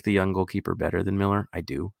situation, I like the young goalkeeper better than Miller. I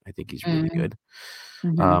do. I think he's really Mhm. good.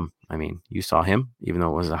 Mhm. I mean, you saw him, even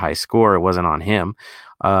though it was a high score, it wasn't on him.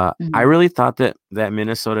 I Mhm. really thought that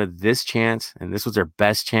Minnesota, this chance, and this was their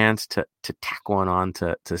best chance to tack one on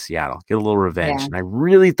to Seattle, get a little revenge. Yeah. And I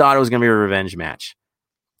really thought it was going to be a revenge match.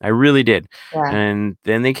 I really did. Yeah. And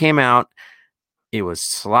then they came out. It was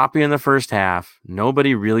sloppy in the first half.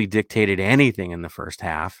 Nobody really dictated anything in the first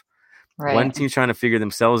half. One Right. team's trying to figure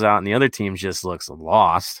themselves out, and the other team just looks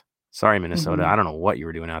lost. Sorry, Minnesota. Mhm. I don't know what you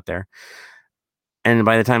were doing out there. And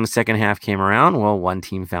by the time the second half came around, well, one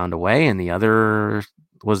team found a way, and the other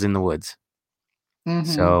was in the woods. Mhm.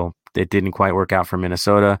 So it didn't quite work out for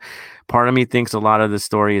Minnesota. Part of me thinks a lot of the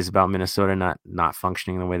story is about Minnesota not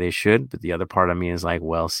functioning the way they should, but the other part of me is like,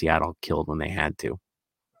 well, Seattle killed when they had to.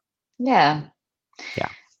 Yeah. Yeah.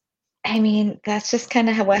 I mean, that's just kind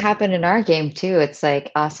of what happened in our game too. It's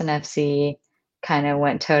like Austin FC kind of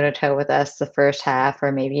went toe to toe with us the first half,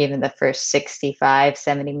 or maybe even the first 65,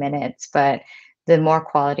 70 minutes. But the more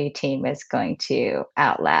quality team is going to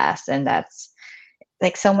outlast. And that's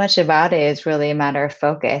like so much about it is really a matter of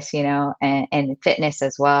focus, and fitness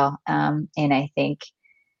as well. And I think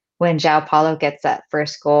when João Paulo gets that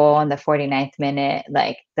first goal in the 49th minute,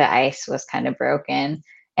 like the ice was kind of broken.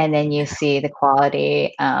 And then you see the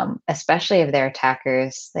quality, especially of their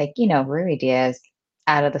attackers, like, Rui Diaz,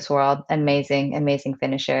 out of this world, amazing, amazing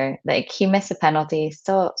finisher. Like he missed a penalty,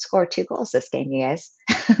 still scored 2 goals this game, you guys.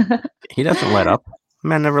 He doesn't let up.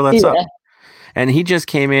 Man never lets up. Yeah. And he just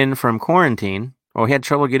came in from quarantine. Oh, he had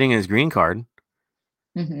trouble getting his green card.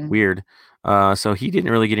 Hmm. Weird. So he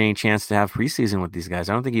didn't really get any chance to have preseason with these guys.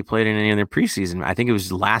 I don't think he played in any of their preseason. I think it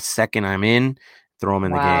was last second I'm in, throw him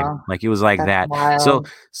in the game. Wow. Like it was like That's that. So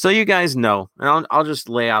wild. you guys know, and I'll just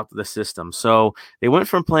lay out the system. So they went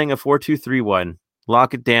from playing a 4-2-3-1,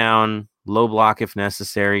 lock it down, low block if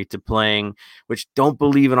necessary, to playing, which don't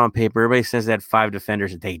believe it on paper. Everybody says they had 5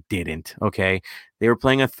 defenders. They didn't. Okay. They were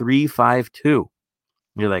playing a 3-5-2.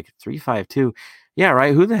 You're like, 3-5-2? Yeah,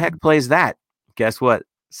 right. Who the heck plays that? Guess what?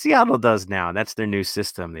 Seattle does now. That's their new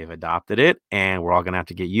system. They've adopted it, and we're all going to have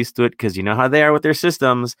to get used to it because you know how they are with their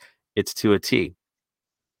systems. It's to a T.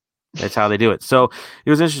 That's how they do it. So it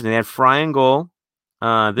was interesting. They had Fry in goal.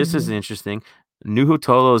 This is Hmm. interesting. Nuhu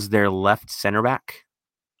Tolo is their left center back.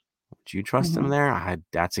 Would you trust him Hmm. there?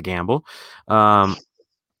 That's a gamble.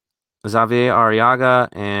 Xavier Arriaga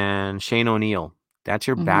and Shane O'Neill. That's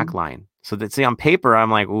your back Hmm. line. So that, see, on paper,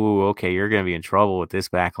 I'm like, ooh, okay, you're going to be in trouble with this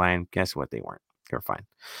back line. Guess what? They weren't. They're fine.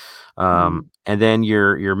 Hmm. And then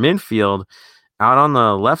your midfield, out on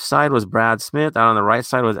the left side was Brad Smith. Out on the right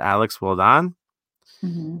side was Alex Roldan.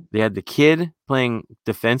 Hmm. They had the kid playing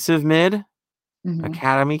defensive mid, Hmm.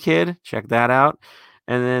 academy kid. Check that out.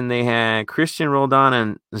 And then they had Christian Roldan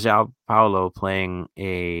and João Paulo playing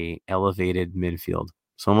a elevated midfield.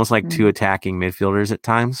 So almost like 2 attacking midfielders at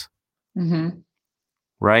times. Hmm.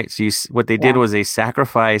 Right? So what they did Yeah. was they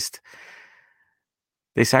sacrificed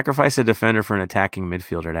a defender for an attacking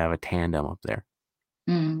midfielder to have a tandem up there.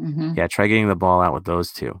 Hmm. Yeah, try getting the ball out with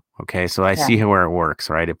those two. Okay, so I Yeah. see where it works,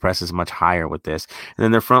 right? It presses much higher with this. And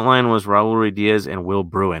then their front line was Raul Ruiz Diaz and Will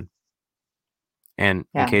Bruin. And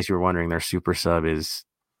in Yeah. case you were wondering, their super sub is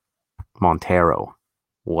Montero.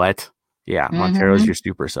 What? Yeah, Montero's Hmm. your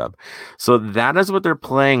super sub. So that is what they're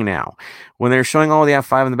playing now. When they're showing, oh, they have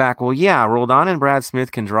 5 in the back. Well, yeah, Roldan and Brad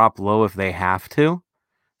Smith can drop low if they have to.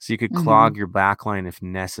 So you could Hmm. clog your back line if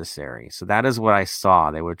necessary. So that is what I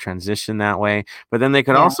saw. They would transition that way. But then they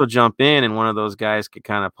could Yeah. also jump in, and one of those guys could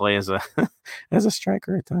kind of play as a as a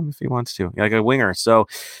striker at time if he wants to, like a winger. So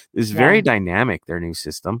it's very Yeah. dynamic, their new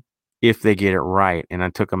system, if they get it right. And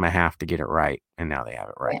it took them a half to get it right, and now they have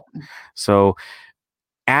it right. Yeah. So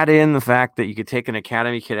add in the fact that you could take an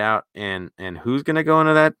academy kid out, and who's going to go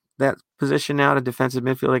into that position now to defensive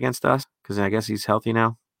midfield against us? Because I guess he's healthy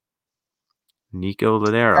now. Nico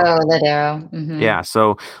Ladero. Oh, Ladero. Hmm. Yeah,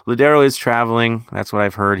 so Ladero is traveling. That's what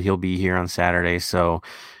I've heard. He'll be here on Saturday. So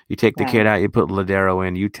you take the Yeah. kid out, you put Ladero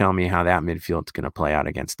in. You tell me how that midfield's going to play out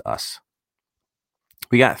against us.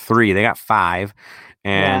 We got 3. They got 5.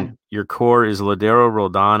 And your core is Ladero,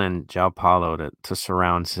 Roldan, and João Paulo to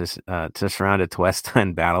surround Atuesta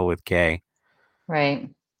and battle with K. Right.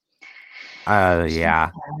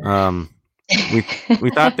 Yeah. We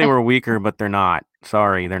thought they were weaker, but they're not.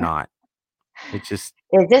 Sorry, they're not. It just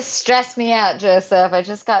It just stressed me out, Joseph. I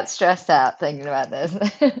just got stressed out thinking about this.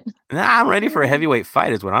 I'm ready for a heavyweight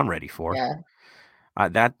fight. Is what I'm ready for. Yeah.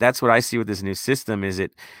 That's what I see with this new system. Is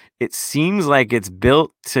it seems like it's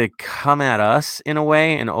built to come at us in a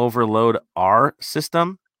way and overload our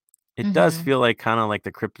system. It does Mm-hmm. feel like kind of like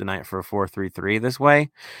the kryptonite for a 4-3-3 this way.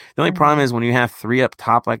 The only problem Mm-hmm. is when you have 3 up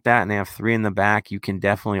top like that and they have 3 in the back, you can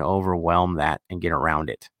definitely overwhelm that and get around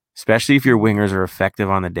it, especially if your wingers are effective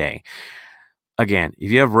on the day. Again,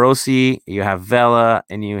 if you have Rossi, you have Vela,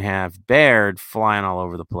 and you have Baird flying all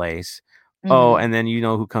over the place. Oh, Mm-hmm. and then you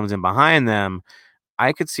know who comes in behind them.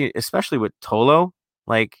 I could see, especially with Tolo,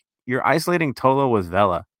 like you're isolating Tolo with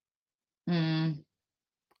Vela. Mm,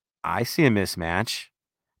 I see a mismatch.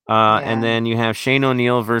 And yeah. then you have Shane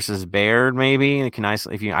O'Neill versus Baird, maybe. It can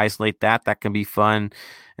isolate if you isolate that, that can be fun.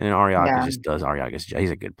 And then Ariaga Yeah. just does Ariaga's job.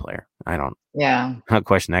 He's a good player. I don't Yeah.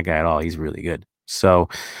 question that guy at all. He's really good. So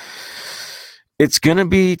it's gonna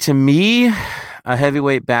be, to me, a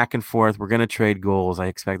heavyweight back and forth. We're gonna trade goals. I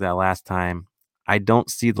expect that last time. I don't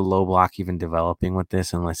see the low block even developing with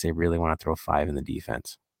this unless they really want to throw 5 in the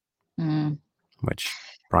defense, Mm, which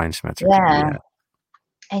Brian Schmetzer can do yeah. that.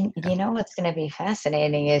 And Yeah. you know what's going to be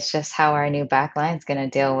fascinating is just how our new back line is going to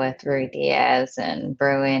deal with Rui Diaz and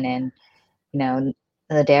Bruin and, you know,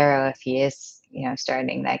 Ladero if he is,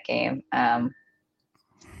 starting that game. I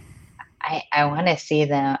want to see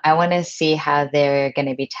them. I want to see how they're going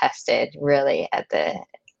to be tested really at the,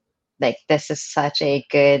 like, this is such a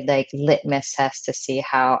good, like, litmus test to see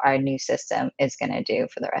how our new system is going to do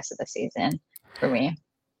for the rest of the season for me.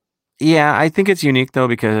 Yeah, I think it's unique though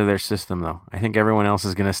because of their system though. I think everyone else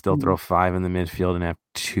is going to still throw Mhm. 5 in the midfield and have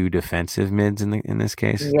 2 defensive mids in this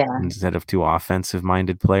case Yeah. instead of 2 offensive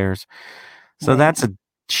minded players. So Right. that's a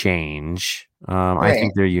change. I Right.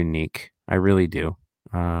 think they're unique. I really do.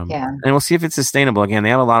 Yeah. And we'll see if it's sustainable. Again, they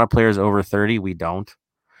have a lot of players over 30. We don't.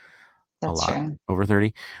 A That's lot true. over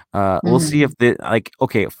 30. We'll see Hmm. if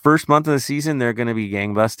okay, first month of the season, they're going to be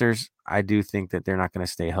gangbusters. I do think that they're not going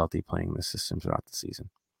to stay healthy playing this system throughout the season,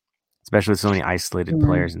 especially with so many isolated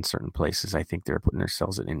players in certain places. I think they're putting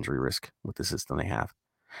themselves at injury risk with the system they have.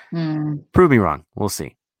 Mm, Prove me wrong. We'll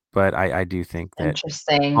see. But I do think that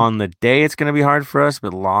interesting. on the day it's going to be hard for us,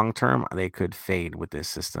 but long term, they could fade with this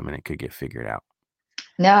system and it could get figured out.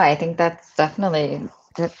 No, I think that's definitely.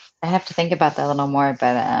 I have to think about that a little more,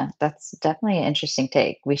 but that's definitely an interesting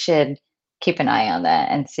take. We should keep an eye on that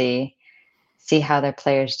and see how their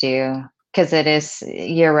players do. Because it is,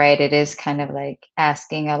 you're right. It is kind of like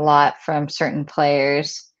asking a lot from certain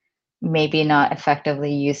players, maybe not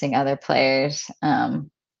effectively using other players. But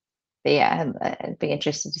yeah, I'd be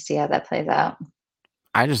interested to see how that plays out.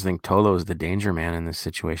 I just think Tolo is the danger man in this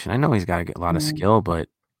situation. I know he's got to get a lot of Mm, skill, but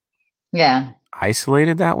yeah.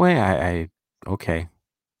 isolated that way, okay.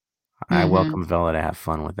 I Hmm. welcome Vela to have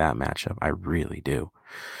fun with that matchup. I really do.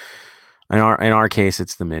 In our case,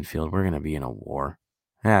 it's the midfield. We're going to be in a war.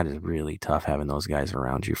 That is really tough having those guys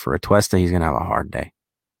around you. For Atuesta, he's going to have a hard day.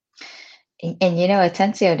 And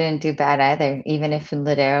Atencio didn't do bad either, even if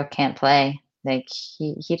Ladero can't play. Like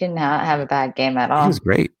he did not have a bad game at He was all.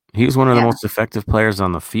 great. He was one of the Yeah, most effective players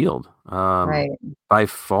on the field. right. By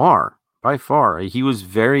far. By far. He was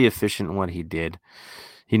very efficient in what he did.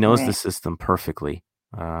 He knows the Right. system perfectly.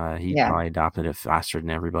 He Yeah. probably adopted it faster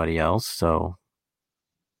than everybody else. So,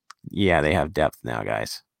 yeah, they have depth now,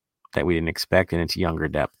 guys, that we didn't expect, and it's younger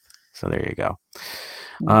depth. So there you go.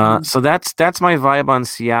 Hmm. So that's my vibe on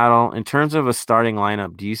Seattle. In terms of a starting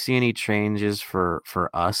lineup, do you see any changes for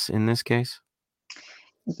us in this case?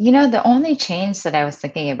 The only change that I was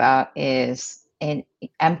thinking about is, and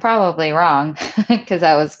I'm probably wrong because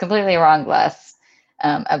I was completely wrong last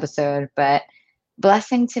episode, but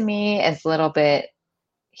Blessing to me is a little bit,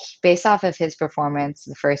 based off of his performance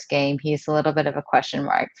the first game, he's a little bit of a question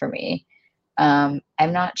mark for me. I'm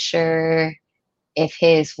not sure if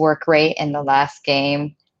his work rate in the last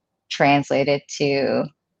game translated to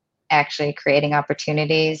actually creating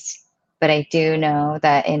opportunities. But I do know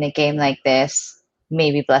that in a game like this,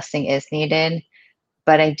 maybe Blessing is needed.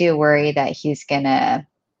 But I do worry that he's going to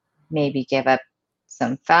maybe give up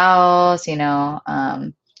some fouls,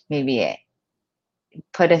 maybe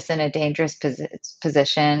put us in a dangerous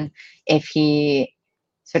position if he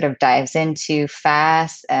sort of dives in too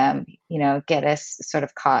fast, get us sort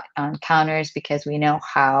of caught on counters because we know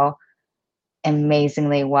how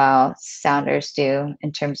amazingly well Sounders do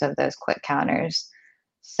in terms of those quick counters.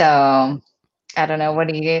 So I don't know. What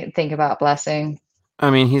do you think about Blessing? I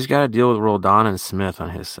mean, he's got to deal with Roldan and Smith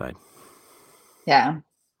on his side. Yeah.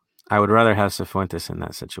 I would rather have Cifuentes in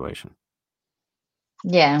that situation.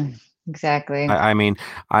 Yeah, exactly. I mean,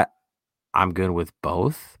 I I'm good with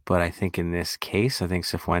both, but I think in this case, I think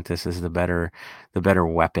Cifuentes is the better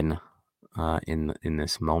weapon in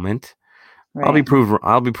this moment. Right.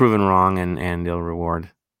 I'll be proven wrong, and they'll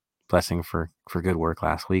reward Blessing for good work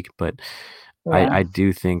last week. But Yeah. I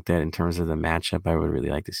do think that in terms of the matchup, I would really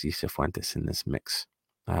like to see Cifuentes in this mix.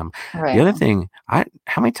 The Right. other thing,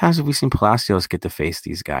 how many times have we seen Palacios get to face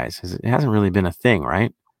these guys? It hasn't really been a thing,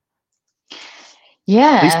 right? At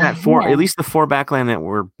least Yeah. that four, Yeah. at least the four backline that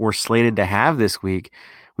we're slated to have this week,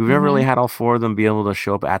 we've never really Hmm. had all four of them be able to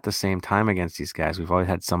show up at the same time against these guys. We've always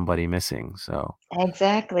had somebody missing. So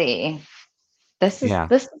Exactly. yeah,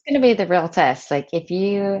 This is going to be the real test. Like if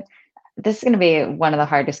you, this is going to be one of the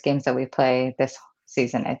hardest games that we play this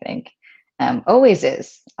season, I think. Always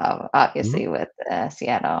is, Mhm. obviously, with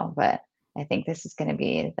Seattle, but I think this is going to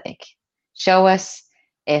be like, show us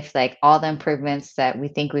if like all the improvements that we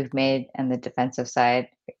think we've made on the defensive side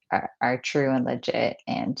are true and legit.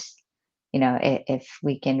 And, if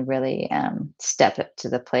we can really step up to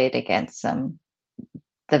the plate against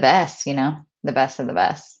the best, the best of the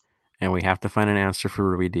best. And we have to find an answer for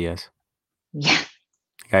Rui Diaz. Yeah.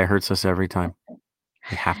 The guy hurts us every time.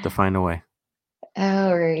 We have to find a way.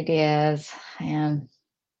 Oh, Rui Diaz. Man.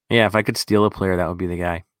 Yeah, if I could steal a player, that would be the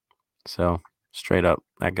guy. So straight up,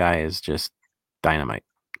 that guy is just dynamite.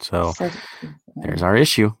 So So, there's our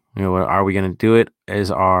issue. Are we going to do it? Is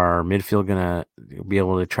our midfield going to be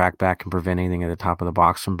able to track back and prevent anything at the top of the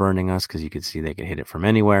box from burning us? Because you could see they could hit it from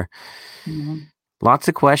anywhere. mhm. Lots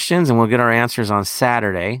of questions, and we'll get our answers on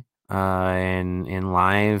Saturday in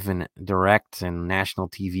live and direct and national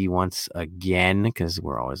TV once again, because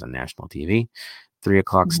we're always on national TV.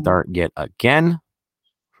 3:00 Mhm. start yet again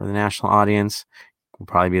for the national audience. Will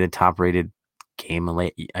probably be the top rated game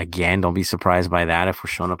again. Don't be surprised by that if we're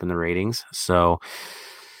showing up in the ratings. So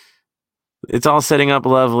it's all setting up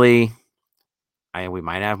lovely. We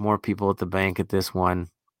might have more people at the bank at this one.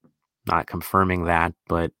 Not confirming that,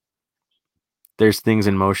 but there's things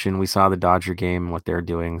in motion. We saw the Dodger game, what they're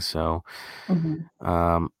doing. So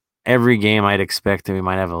Mhm. every game I'd expect that we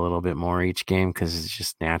might have a little bit more each game because it's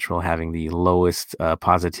just natural having the lowest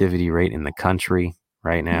positivity rate in the country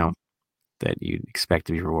right now that you'd expect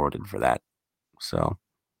to be rewarded for that. So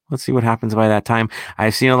let's see what happens by that time.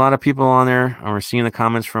 I've seen a lot of people on there, and we're seeing the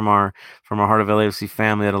comments from our Heart of LAFC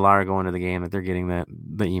family that a lot are going to the game, that they're getting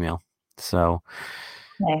the email. So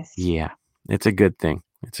Nice. yeah, it's a good thing.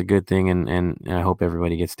 It's a good thing, and I hope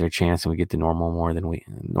everybody gets their chance and we get to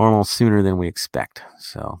normal sooner than we expect.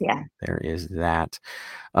 So Yeah. there is that.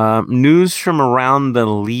 News from around the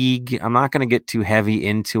league. I'm not going to get too heavy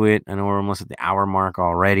into it. I know we're almost at the hour mark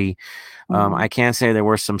already. Mhm. I can say there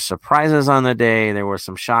were some surprises on the day. There were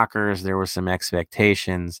some shockers. There were some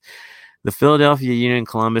expectations. The Philadelphia Union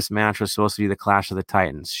Columbus match was supposed to be the clash of the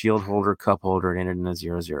Titans. Shield holder, cup holder, it ended in a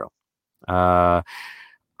 0-0.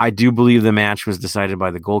 I do believe the match was decided by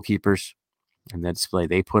the goalkeepers and that display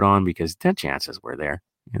they put on because the chances were there.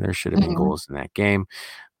 And there should have been Mhm. goals in that game.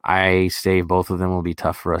 I say both of them will be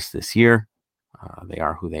tough for us this year. They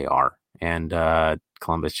are who they are. And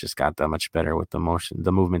Columbus just got that much better with the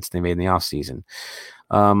movements they made in the offseason.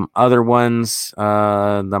 Other ones,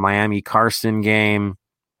 the Miami Carson game.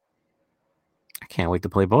 I can't wait to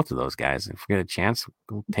play both of those guys. If we get a chance,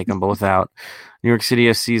 we'll take them both out. New York City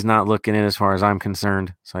FC is not looking in as far as I'm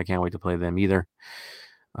concerned, so I can't wait to play them either.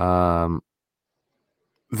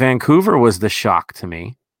 Vancouver was the shock to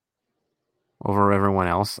me over everyone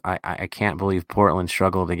else. I can't believe Portland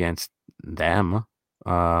struggled against them.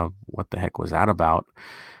 What the heck was that about?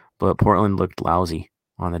 But Portland looked lousy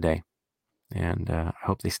on the day, and I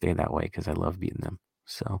hope they stay that way because I love beating them.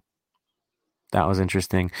 So that was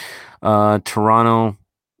interesting. Toronto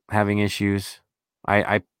having issues.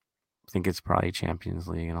 I think it's probably Champions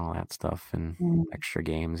League and all that stuff and Mhm. extra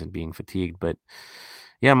games and being fatigued. But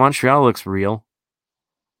yeah, Montreal looks real.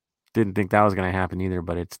 Didn't think that was going to happen either,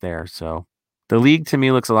 but it's there. So the league to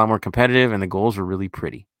me looks a lot more competitive, and the goals were really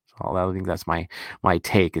pretty. So I think that's my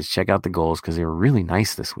take is check out the goals because they were really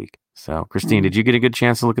nice this week. So Christine, Mhm. did you get a good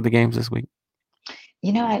chance to look at the games this week?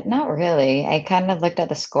 Not really. I kind of looked at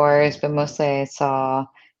the scores, but mostly I saw,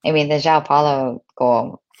 I mean, the João Paulo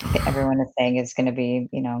goal, everyone is saying is going to be,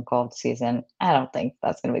 goal of the season. I don't think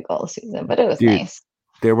that's going to be goal of the season, but it was Dude, nice.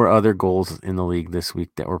 there were other goals in the league this week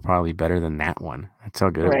that were probably better than that one. That's how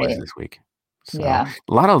good it was Right. this week. So Yeah.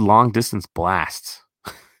 a lot of long distance blasts.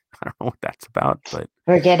 I don't know what that's about, but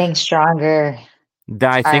We're getting stronger.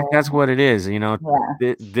 I Our, think that's what it is. yeah.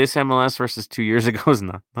 This MLS versus 2 years ago is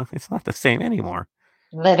not. It's not the same anymore.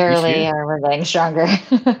 This Literally, year, we're getting stronger.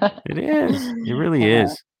 it is. It really Uh,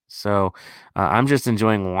 is. So I'm just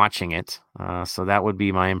enjoying watching it. So that would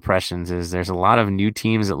be my impressions. Is there's a lot of new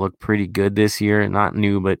teams that look pretty good this year. Not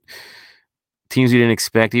new, but teams we didn't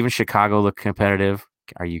expect. Even Chicago looked competitive.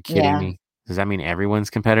 Are you kidding yeah. me? Does that mean everyone's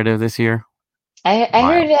competitive this year? I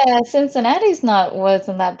Wild. heard Cincinnati's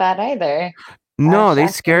wasn't that bad either. I was No, they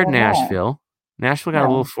shocked to scared hear that. Nashville. Nashville got a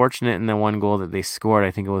little No. fortunate in the one goal that they scored. I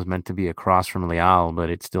think it was meant to be a cross from Leal, but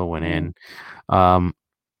it still went Mm, in. Um,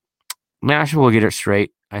 Nashville will get it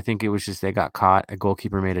straight. I think it was just they got caught. A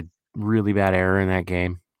goalkeeper made a really bad error in that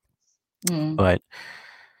game. mm. But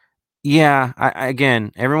yeah,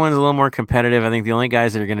 again, everyone's a little more competitive. I think the only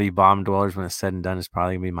guys that are going to be bottom dwellers when it's said and done is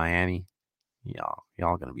probably going to be Miami. Y'all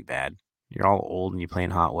going to be bad. You're all old and you play in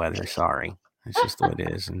hot weather. Sorry. It's just the way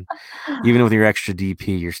it is. And even with your extra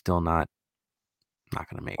DP, you're still not going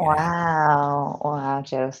to make it happen. Wow,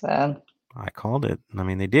 Joseph. I called it. I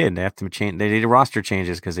mean, they did. They have to change. They did roster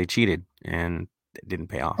changes because they cheated and it didn't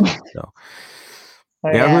pay off. So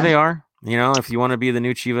Oh they are who yeah. they are. You know, if you want to be the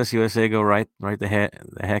new Chivas USA, go right the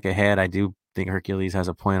heck ahead. I do think Hercules has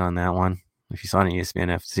a point on that one. If you saw it in ESPN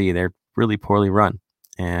FC, they're really poorly run,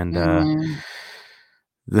 and Mm.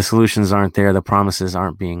 the solutions aren't there. The promises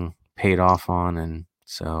aren't being paid off on, and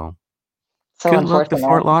so So good luck to Fort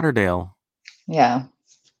unfortunate. Lauderdale Yeah.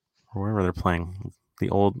 or wherever they're playing. The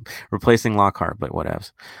old replacing Lockhart, but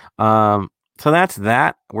whatevs. So that's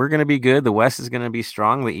that. We're going to be good. The West is going to be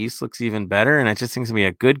strong. The East looks even better. And I just think it's going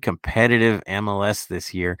to be a good competitive MLS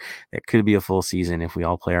this year. That could be a full season if we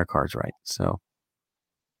all play our cards right. So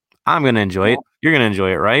I'm going to enjoy it. You're going to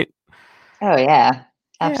enjoy it, right? Oh yeah. Yeah.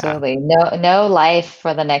 Absolutely. No life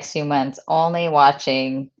for the next few months. Only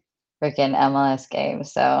watching freaking MLS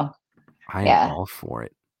games. So I am yeah. all for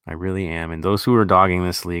it. I really am. And those who are dogging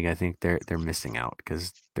this league, I think they're missing out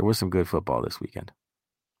because there was some good football this weekend.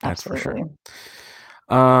 That's for sure.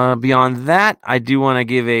 Absolutely. Beyond that, I do want to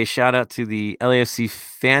give a shout out to the LAFC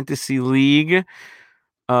Fantasy League.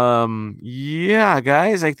 Yeah,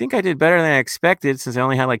 guys, I think I did better than I expected since I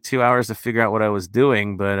only had like 2 hours to figure out what I was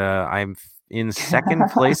doing, but I'm in second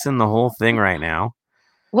place in the whole thing right now.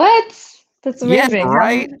 What? That's Yeah, amazing.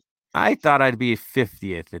 right. I thought I'd be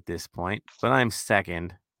 50th at this point, but I'm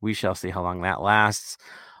second. We shall see how long that lasts.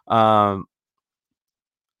 Um,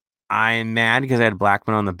 I'm mad because I had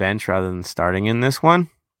Blackman on the bench rather than starting in this one.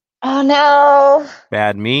 Oh no.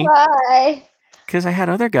 Bad me. Why? Because I had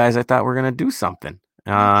other guys I thought were going to do something.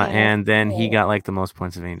 Okay. And then he got like the most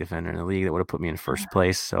points of any defender in the league that would have put me in first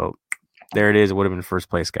place. So there it is. It would have been first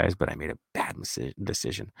place, guys, but I made a bad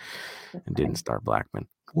decision and didn't start Blackman.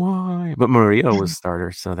 Why? But Maria was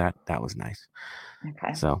starter, so that was nice.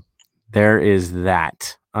 Okay. So there is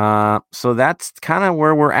that. So that's kind of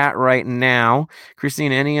where we're at right now.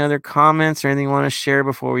 Christine, any other comments or anything you want to share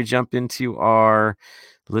before we jump into our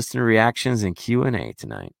listener reactions and Q&A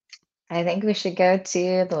tonight? I think we should go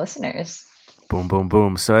to the listeners. Boom, boom,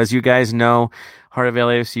 boom. So as you guys know, Heart of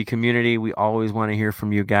LAFC community, we always want to hear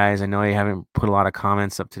from you guys. I know you haven't put a lot of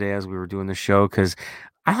comments up today as we were doing the show because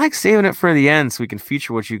I like saving it for the end so we can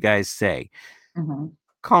feature what you guys say. Mm-hmm.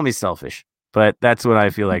 Call me selfish, but that's what I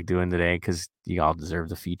feel like doing today because you all deserve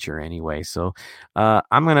the feature anyway. So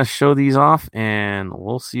I'm going to show these off and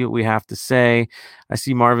we'll see what we have to say. I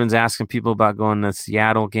see Marvin's asking people about going to the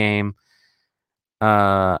Seattle game.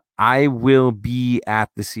 I will be at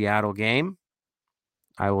the Seattle game.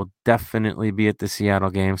 I will definitely be at the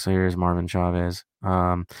Seattle game. So here's Marvin Chavez.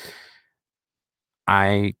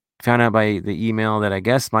 I found out by the email that I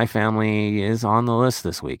guess my family is on the list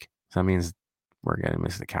this week. So that means we're going to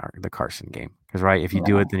miss the Carson game. Because, right, if you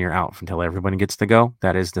do it, then you're out until everybody gets to go.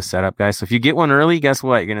 That is the setup, guys. So if you get one early, guess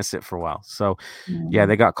what? You're going to sit for a while. So, yeah,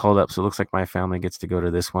 they got called up. So it looks like my family gets to go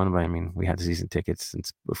to this one. But, I mean, we had the season tickets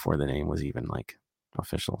since before the name was even, like,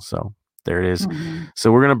 official. So there it is. Mm-hmm.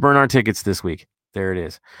 So we're going to burn our tickets this week. There it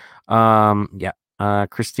is. Yeah.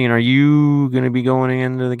 Christine, are you going to be going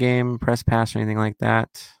into the game, press pass or anything like that?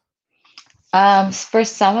 For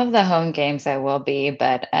some of the home games, I will be,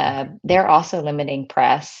 but they're also limiting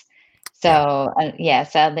press. So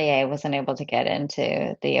sadly, I wasn't able to get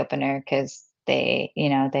into the opener because they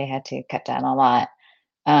had to cut down a lot.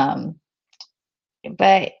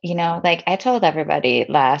 But like I told everybody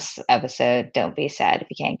last episode, don't be sad if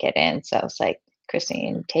you can't get in. So it's like,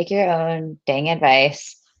 Christine, take your own dang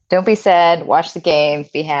advice. Don't be sad. Watch the game.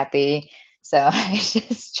 Be happy. So I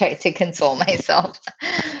just tried to console myself.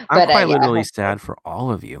 I'm But quite literally sad for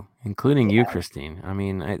all of you, including you, Yeah. Christine. I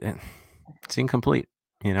mean, it's incomplete,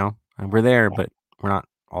 and we're there, but we're not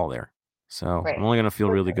all there. So Right. I'm only going to feel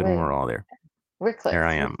really good when we're all there. We're close. There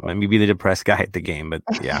I am. Let me be the depressed guy at the game, but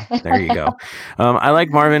yeah, there you go. I like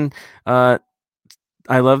Marvin.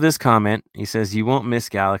 I love this comment. He says, you won't miss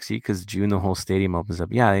Galaxy because June the whole stadium opens up.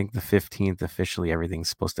 Yeah, I think the 15th officially everything's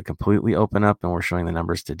supposed to completely open up and we're showing the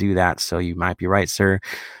numbers to do that. So you might be right, sir.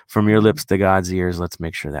 From your lips to God's ears, let's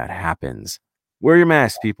make sure that happens. Wear your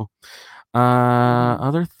mask, people.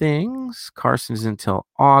 Other things. Carson's until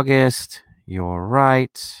August. You're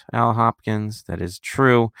right, Al Hopkins. That is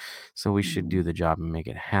true. So we should do the job and make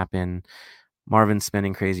it happen. Marvin's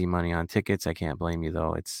spending crazy money on tickets. I can't blame you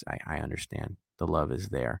though. I understand. The love is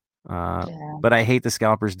there. Yeah. But I hate the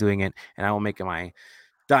scalpers doing it, and I will make my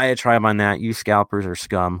diatribe on that. You scalpers are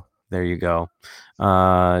scum. There you go.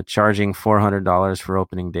 Charging $400 for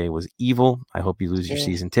opening day was evil. I hope you lose your Jeez.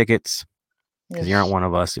 season tickets because you aren't one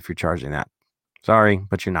of us if you're charging that. Sorry,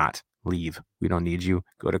 but you're not. Leave. We don't need you.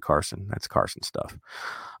 Go to Carson. That's Carson stuff.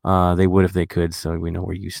 They would if they could, so we know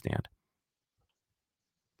where you stand.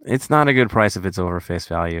 It's not a good price if it's over face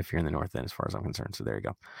value if you're in the North End, as far as I'm concerned. So there you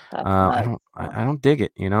go. I don't dig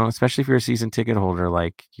it, especially if you're a season ticket holder.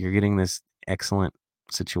 Like, you're getting this excellent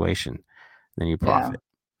situation, then you profit.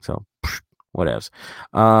 So whatevs.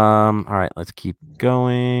 All right, let's keep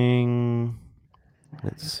going.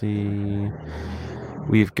 Let's see.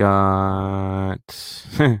 We've got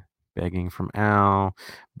begging from Al.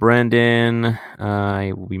 Brendan,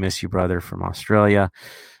 we miss you, brother, from Australia.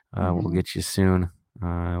 We'll get you soon.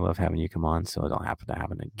 I love having you come on, so it'll happen to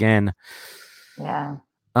happen again. Yeah.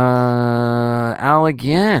 Al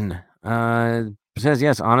again says,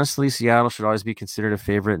 yes, honestly, Seattle should always be considered a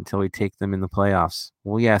favorite until we take them in the playoffs.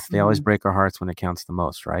 Well, yes, they always break our hearts when it counts the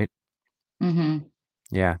most, right? Mm-hmm.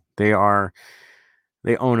 Yeah, they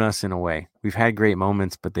own us in a way. We've had great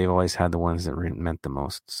moments, but they've always had the ones that meant the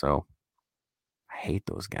most. So I hate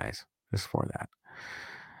those guys just for that.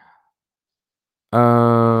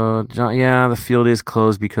 John, yeah, the field is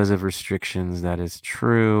closed because of restrictions. That is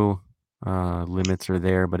true. Limits are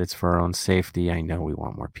there, but it's for our own safety. I know we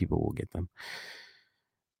want more people. We'll get them.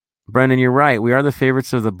 Brendan, you're right. We are the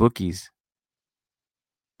favorites of the bookies,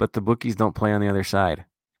 but the bookies don't play on the other side,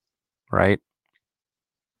 right?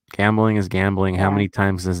 Gambling is gambling. Yeah. How many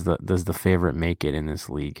times does the favorite make it in this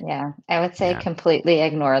league? Yeah, I would say completely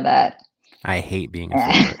ignore that. I hate being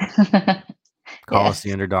a favorite. Call us the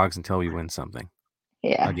Yes. underdogs until we win something.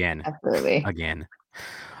 Yeah. Again. Absolutely. Again.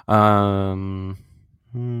 I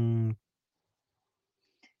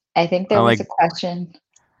think there was a question.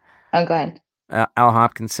 Oh, go ahead. Al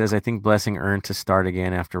Hopkins says, I think Blessing earned to start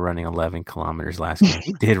again after running 11 kilometers last game.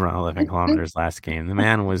 He did run 11 kilometers last game. The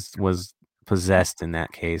man was possessed in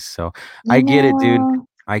that case. So I get it, dude.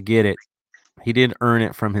 I get it. He did earn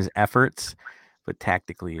it from his efforts, but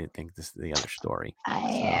tactically, I think this is the other story.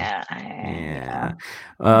 Yeah.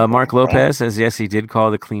 Mark Lopez says, yes, he did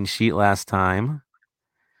call the clean sheet last time.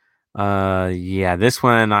 Yeah, this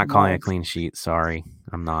one I'm not calling a clean sheet. Sorry,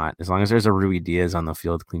 I'm not. As long as there's a Rui Diaz on the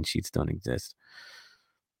field, clean sheets don't exist.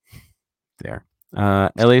 There.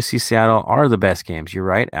 LAFC Seattle are the best games. You're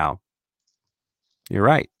right, Al. You're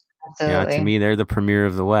right. Absolutely. To me, they're the premier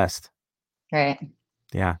of the West. Right.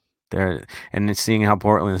 Yeah. And seeing how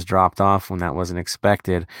Portland has dropped off when that wasn't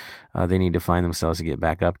expected, they need to find themselves to get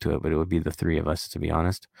back up to it. But it would be the three of us, to be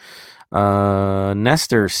honest.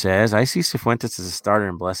 Nestor says, I see Cifuentes as a starter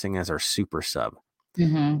and Blessing as our super sub.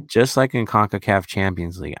 Mm-hmm. Just like in CONCACAF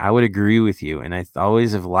Champions League. I would agree with you, and I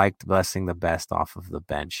always have liked Blessing the best off of the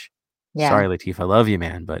bench. Yeah. Sorry, Latif, I love you,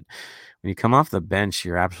 man, but when you come off the bench,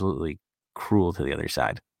 you're absolutely cruel to the other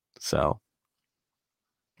side. So,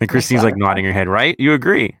 and Christine's like nodding her head, right? You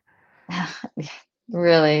agree?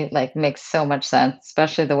 Really, makes so much sense,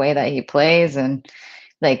 especially the way that he plays. And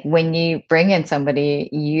when you bring in somebody,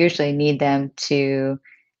 you usually need them to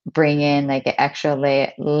bring in an extra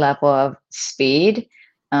level of speed,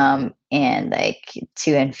 and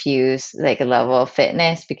to infuse a level of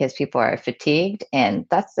fitness because people are fatigued, and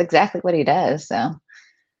that's exactly what he does. So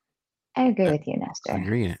I agree with you, Nestor.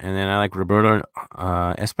 Agreed. And then I like Roberto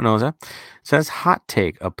Espinoza says, hot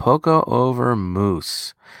take, Apoko over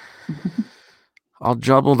Moose. I'll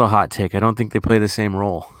double the hot take. I don't think they play the same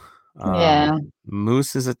role.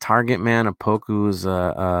 Moose is a target man. Apoku is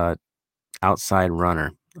a outside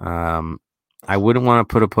runner. I wouldn't want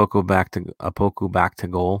to put Apoku back to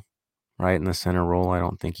goal, right in the center role. I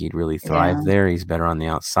don't think he'd really thrive there. He's better on the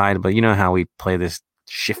outside. But you know how we play this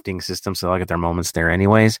shifting system, so they'll get their moments there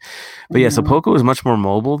anyways. But yes, Apoku is much more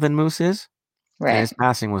mobile than Moose is. Right. And his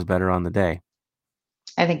passing was better on the day.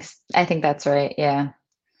 I think that's right. Yeah.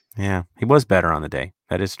 Yeah, he was better on the day.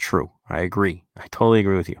 That is true. I agree. I totally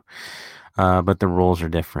agree with you. But the roles are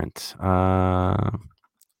different. I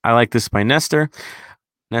like this by Nestor.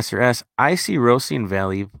 Nestor S. I see Rossi and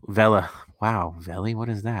Vela. Wow, Veli, what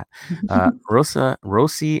is that?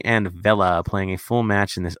 Rossi and Vela playing a full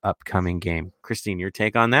match in this upcoming game. Christine, your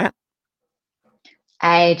take on that?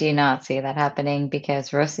 I do not see that happening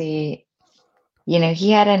because Rossi,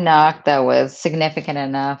 he had a knock that was significant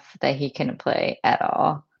enough that he couldn't play at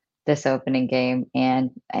all. this opening game,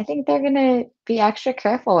 and I think they're gonna be extra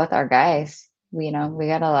careful with our guys. We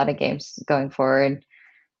got a lot of games going forward,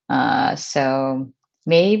 so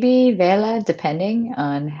maybe Vela, depending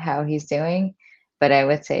on how he's doing, but I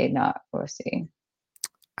would say not Rossi.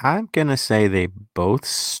 I'm gonna say they both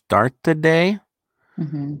start the day,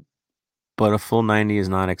 but a full 90 is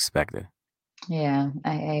not expected. Yeah,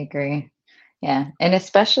 I agree. Yeah, and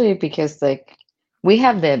especially because like we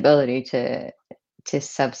have the ability to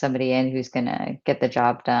sub somebody in who's gonna get the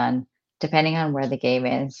job done, depending on where the game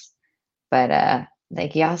is. But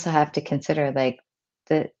like you also have to consider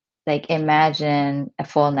the like imagine a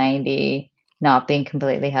full 90 not being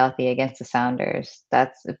completely healthy against the Sounders.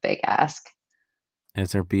 That's a big ask.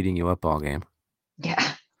 As they're beating you up all game. Yeah,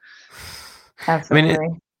 I mean,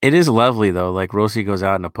 absolutely. it is lovely though. Like Rossi goes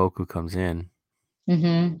out and Opoku comes in.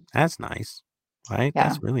 Mm-hmm. That's nice, right? Yeah.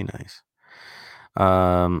 That's really nice.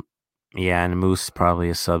 Yeah, and Moose probably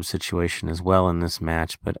a sub situation as well in this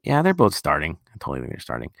match. But yeah, they're both starting. I totally think they're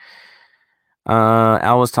starting.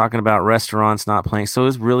 Al was talking about restaurants not playing, so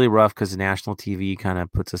it's really rough because the national TV kind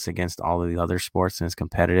of puts us against all of the other sports and it's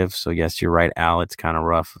competitive. So yes, you're right, Al. It's kind of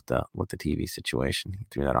rough with the TV situation. He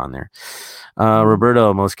threw that on there.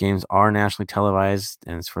 Roberto, most games are nationally televised,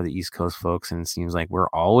 and it's for the East Coast folks, and it seems like we're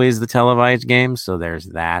always the televised game. So there's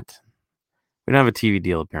that. We don't have a TV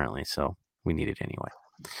deal apparently, so we need it anyway.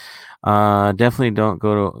 Definitely don't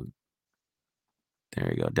go to. There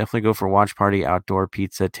you go. Definitely go for watch party, outdoor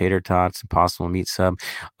pizza, tater tots, Impossible Meat Sub.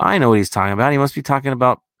 I know what he's talking about. He must be talking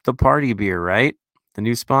about the party beer, right? The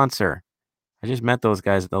new sponsor. I just met those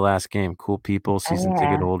guys at the last game. Cool people, season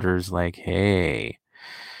ticket holders. Like, hey,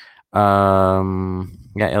 yeah,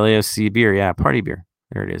 LAFC beer. Yeah, party beer.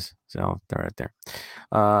 There it is. So they're right there.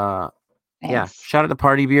 Yeah, shout out to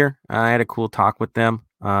Party Beer. I had a cool talk with them.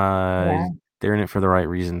 They're in it for the right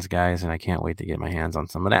reasons, guys, and I can't wait to get my hands on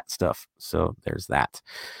some of that stuff. So there's that.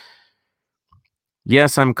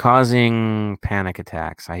 Yes, I'm causing panic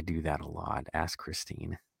attacks. I do that a lot. Ask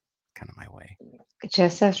Christine. Kind of my way.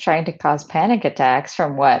 Joseph's trying to cause panic attacks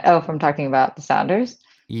from what? Oh, from talking about the Sounders?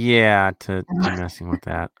 Yeah, to messing with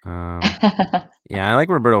that. Yeah, I like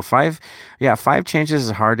Roberto. Five changes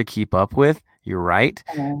is hard to keep up with. You're right.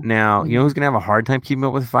 Now, you know who's going to have a hard time keeping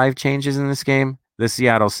up with 5 changes in this game? The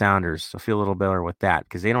Seattle Sounders. So feel a little better with that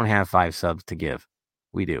because they don't have 5 subs to give.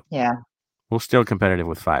 We do. Yeah. We're still competitive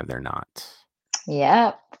with 5. They're not.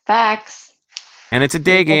 Yep. Facts. And it's a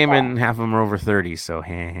day game and half of them are over 30. So,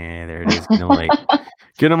 there it is. Get them late.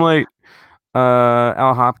 Get them late.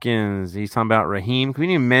 Al Hopkins, he's talking about Raheem. We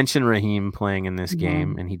didn't even mention Raheem playing in this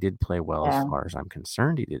game, and he did play well as far as I'm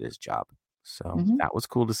concerned. He did his job. So that was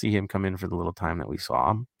cool to see him come in for the little time that we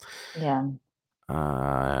saw him. Yeah.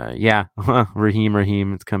 Yeah.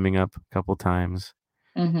 Raheem, it's coming up a couple times.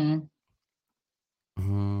 Now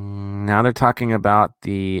they're talking about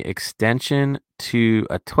the extension to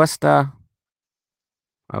Atuesta.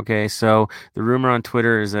 Okay, so the rumor on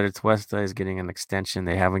Twitter is that Atuesta is getting an extension.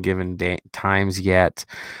 They haven't given times yet.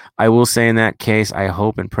 I will say in that case, I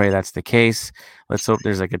hope and pray that's the case. Let's hope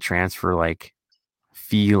there's like a transfer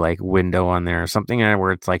fee window on there or something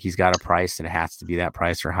where it's like he's got a price and it has to be that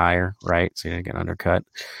price or higher, right? So you don't get undercut.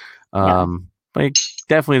 But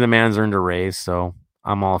definitely the man's earned a raise, so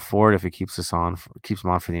I'm all for it if it keeps him on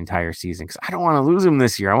for the entire season because I don't want to lose him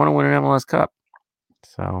this year. I want to win an MLS Cup.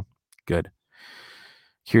 So good.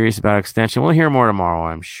 Curious about extension. We'll hear more tomorrow,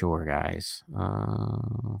 I'm sure, guys.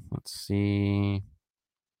 Let's see.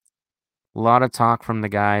 A lot of talk from the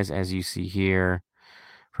guys, as you see here.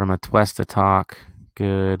 From Atuesta talk.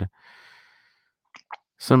 Good.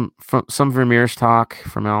 Some Vermeer's talk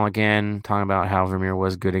from Al again, talking about how Vermeer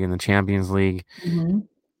was good in the Champions League.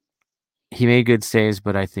 He made good saves,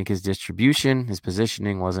 but I think his distribution, his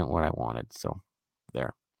positioning wasn't what I wanted. So,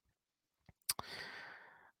 there.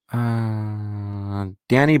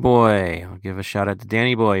 Danny Boy. I'll give a shout out to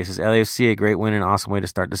Danny Boy. He says, LAFC, a great win and awesome way to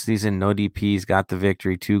start the season. No DPs, got the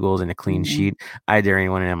victory, 2 goals and a clean sheet. I dare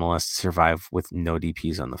anyone in MLS to survive with no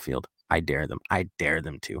DPs on the field. I dare them. I dare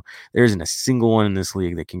them to. There isn't a single one in this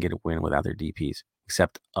league that can get a win without their DPs,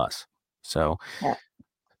 except us. So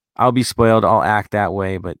I'll be spoiled. I'll act that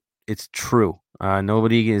way, but it's true.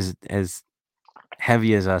 Nobody is as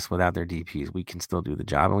heavy as us without their DPs. We can still do the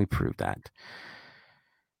job, and we proved that.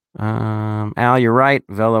 Al, you're right.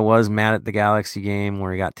 Vela was mad at the Galaxy game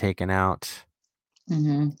where he got taken out.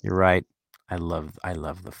 You're right. I love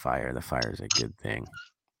the fire. The fire is a good thing.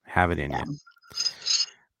 Have it in you.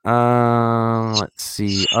 Let's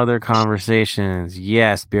see. Other conversations.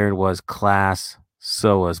 Yes, Beard was class.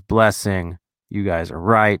 So was Blessing. You guys are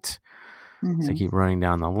right. So keep running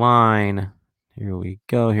down the line. Here we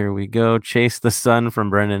go. Here we go. Chase the sun from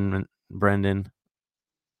Brendan.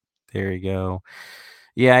 There you go.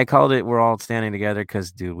 Yeah, I called it. We're all standing together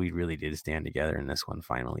because, dude, we really did stand together in this one.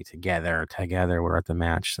 Finally, together. We're at the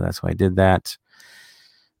match, so that's why I did that.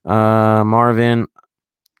 Marvin,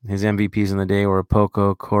 his MVPs in the day were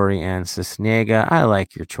Poco, Corey, and Cisnega. I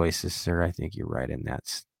like your choices, sir. I think you're right in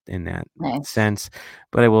that Nice. sense.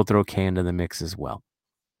 But I will throw Kay into the mix as well.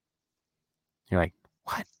 You're like,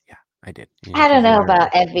 what? Yeah, I did. I don't know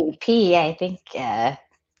about MVP. I think,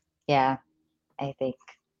 yeah, I think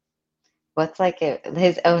what's like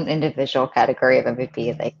his own individual category of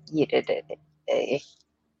MVP. Like you did it.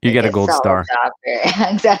 You get a gold star. Job.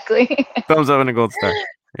 Exactly. Thumbs up and a gold star.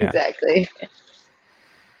 Yeah. Exactly.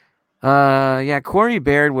 Yeah, Corey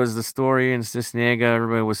Baird was the story, and Cisnega,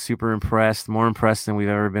 everybody was super impressed, more impressed than we've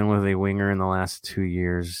ever been with a winger in the last 2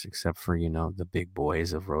 years, except for, the big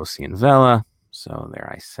boys of Rossi and Vela. So there,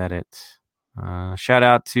 I said it. Shout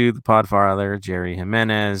out to the podfather, Jerry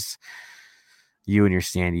Jimenez. You and your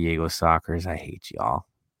San Diego Sockers. I hate y'all.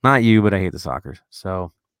 Not you, but I hate the Sockers.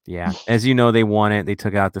 So, yeah, as you know, they won it. They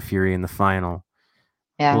took out the Fury in the final.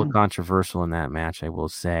 Yeah. A little controversial in that match, I will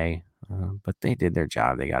say. But they did their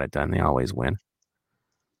job. They got it done. They always win.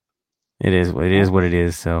 It is what it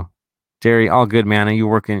is. So, Jerry, all good, man. Are you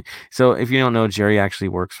working? So, if you don't know, Jerry actually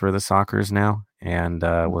works for the Sockers now and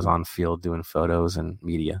was on field doing photos and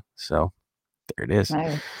media. So, there it is.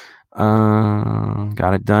 Nice.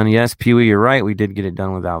 Got it done. Yes, Pee-wee, you're right. We did get it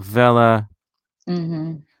done without Vela.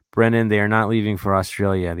 Mm-hmm. Brennan, they are not leaving for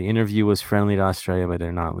Australia. The interview was friendly to Australia, but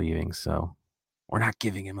they're not leaving. So, we're not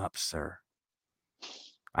giving him up, sir.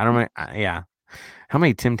 I don't know. Yeah. How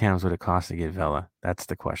many Tim Tams would it cost to get Vela? That's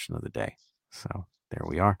the question of the day. So there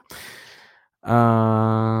we are.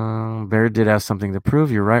 Bear did have something to prove.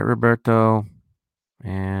 You're right, Roberto.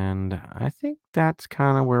 And I think that's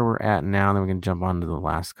kind of where we're at now. Then we can jump on to the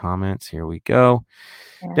last comments. Here we go.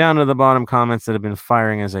 Yeah. Down to the bottom comments that have been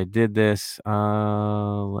firing as I did this.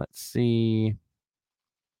 Let's see.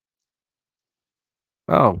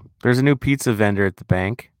 Oh, there's a new pizza vendor at the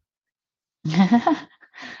bank.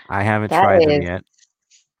 I haven't tried them yet.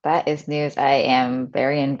 That is news I am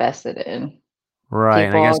very invested in. Right.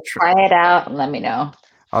 People, and I guess try it out and let me know.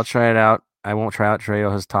 I'll try it out. I won't try out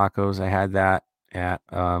Trejo's tacos. I had that at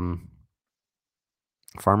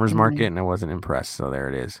Farmer's Market and I wasn't impressed. So there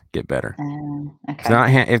it is. Get better.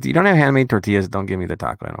 Okay. If you don't have handmade tortillas, don't give me the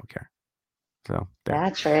taco. I don't care. So there.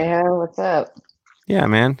 Yeah, Trejo, what's up? Yeah,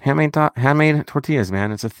 man. Handmade tortillas,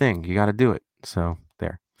 man. It's a thing. You got to do it. So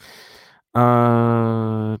there.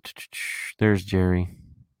 There's Jerry.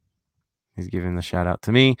 He's giving the shout out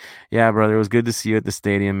to me. Yeah, brother. It was good to see you at the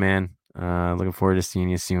stadium, man. Looking forward to seeing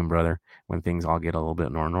you soon, brother. When things all get a little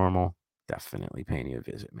bit more normal, definitely paying you a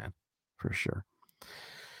visit, man. For sure.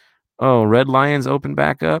 Oh, Red Lion's open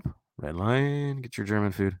back up. Red Lion, get your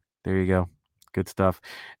German food. There you go. Good stuff.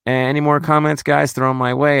 Any more comments, guys? Throw them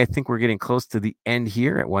my way. I think we're getting close to the end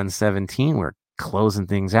here at 117. We're closing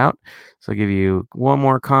things out. So I'll give you one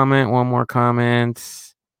more comment.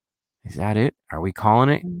 Is that it? Are we calling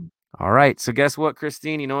it? All right. So guess what,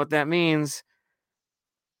 Christine? You know what that means?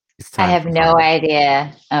 It's time. I have no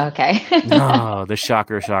idea. Okay. No, the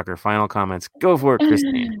shocker. Final comments. Go for it,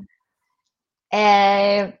 Christine.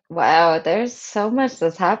 Wow, there's so much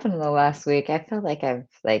that's happened in the last week. I feel like I've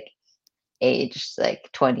aged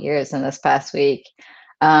 20 years in this past week.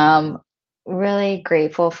 Really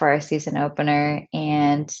grateful for our season opener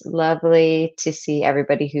and lovely to see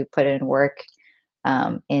everybody who put in work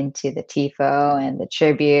into the TIFO and the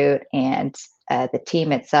tribute and the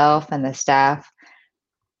team itself and the staff.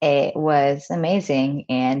 It was amazing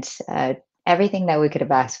and everything that we could have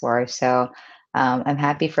asked for. So I'm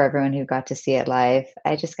happy for everyone who got to see it live.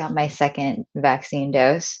 I just got my second vaccine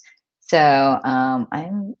dose. So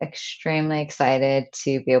I'm extremely excited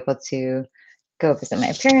to be able to go visit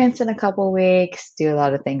my parents in a couple of weeks, do a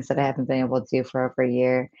lot of things that I haven't been able to do for over a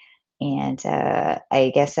year. And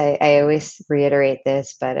I guess I always reiterate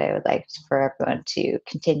this, but I would like for everyone to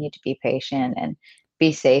continue to be patient and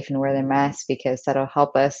be safe and wear their masks because that'll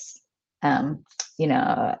help us,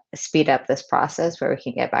 speed up this process where we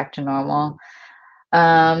can get back to normal.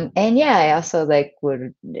 And yeah, I also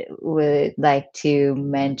would like to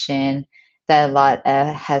mention that a lot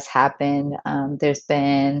has happened. There's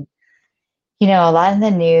been, a lot in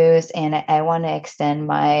the news, and I want to extend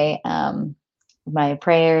my my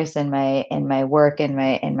prayers and my work and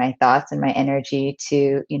my thoughts and my energy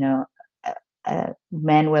to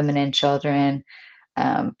men, women, and children,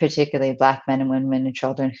 particularly Black men and women and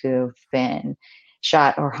children who've been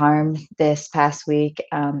shot or harmed this past week.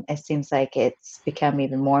 It seems like it's become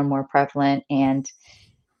even more and more prevalent, and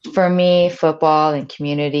for me, football and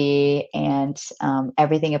community and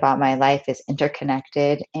everything about my life is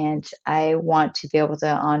interconnected. And I want to be able to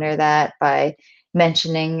honor that by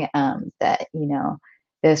mentioning that,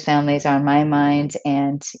 those families are on my mind.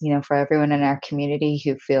 And, for everyone in our community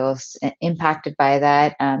who feels impacted by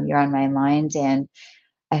that, you're on my mind. And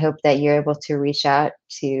I hope that you're able to reach out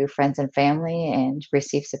to friends and family and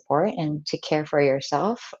receive support and to care for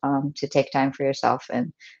yourself, to take time for yourself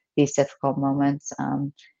in these difficult moments.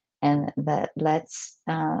 And that let's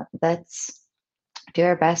do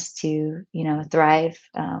our best to thrive,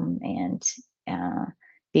 and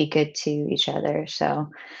be good to each other.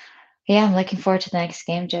 So yeah, I'm looking forward to the next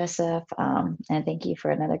game, Joseph. And thank you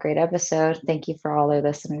for another great episode. Thank you for all our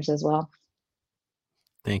listeners as well.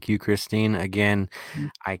 Thank you, Christine. Again,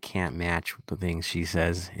 I can't match the things she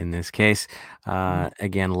says in this case.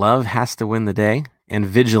 Again, love has to win the day, and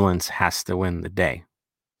vigilance has to win the day.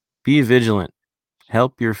 Be vigilant.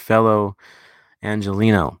 Help your fellow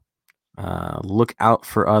Angelino. Look out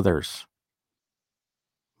for others.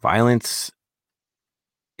 Violence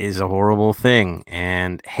is a horrible thing,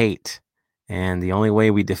 and hate. And the only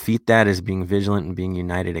way we defeat that is being vigilant and being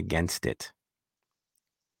united against it.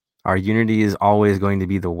 Our unity is always going to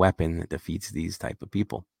be the weapon that defeats these type of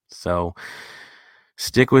people. So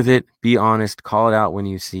stick with it. Be honest. Call it out when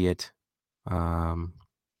you see it. And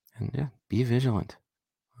yeah, be vigilant.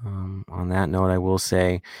 On that note, I will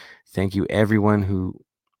say thank you everyone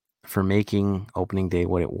for making opening day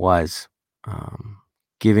what it was.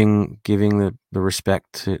 Giving the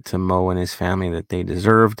respect to Mo and his family that they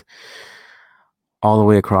deserved all the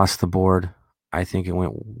way across the board. I think it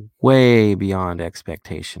went way beyond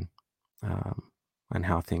expectation, and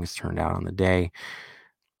how things turned out on the day.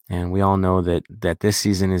 And we all know that this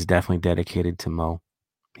season is definitely dedicated to Mo.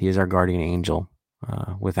 He is our guardian angel,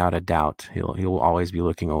 without a doubt. He'll always be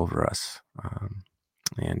looking over us.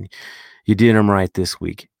 And you did him right this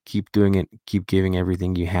week. Keep doing it. Keep giving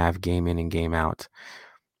everything you have, game in and game out.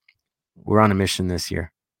 We're on a mission this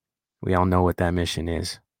year. We all know what that mission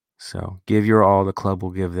is. So give your all. The club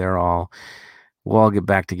will give their all. We'll all get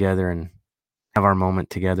back together and have our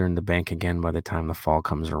moment together in the bank again by the time the fall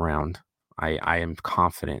comes around. I am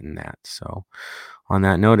confident in that. So on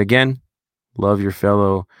that note, again, love your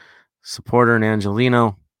fellow supporter in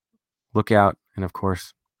Angelino. Look out. And of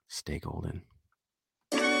course, stay golden.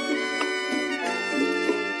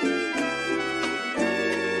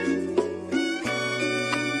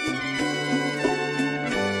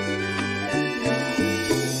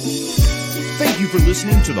 Thank you for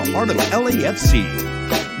listening to the Heart of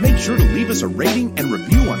LAFC. Make sure to leave us a rating and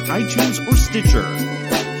review on iTunes or Stitcher.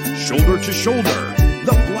 Shoulder to shoulder,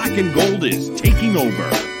 the black and gold is taking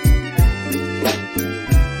over.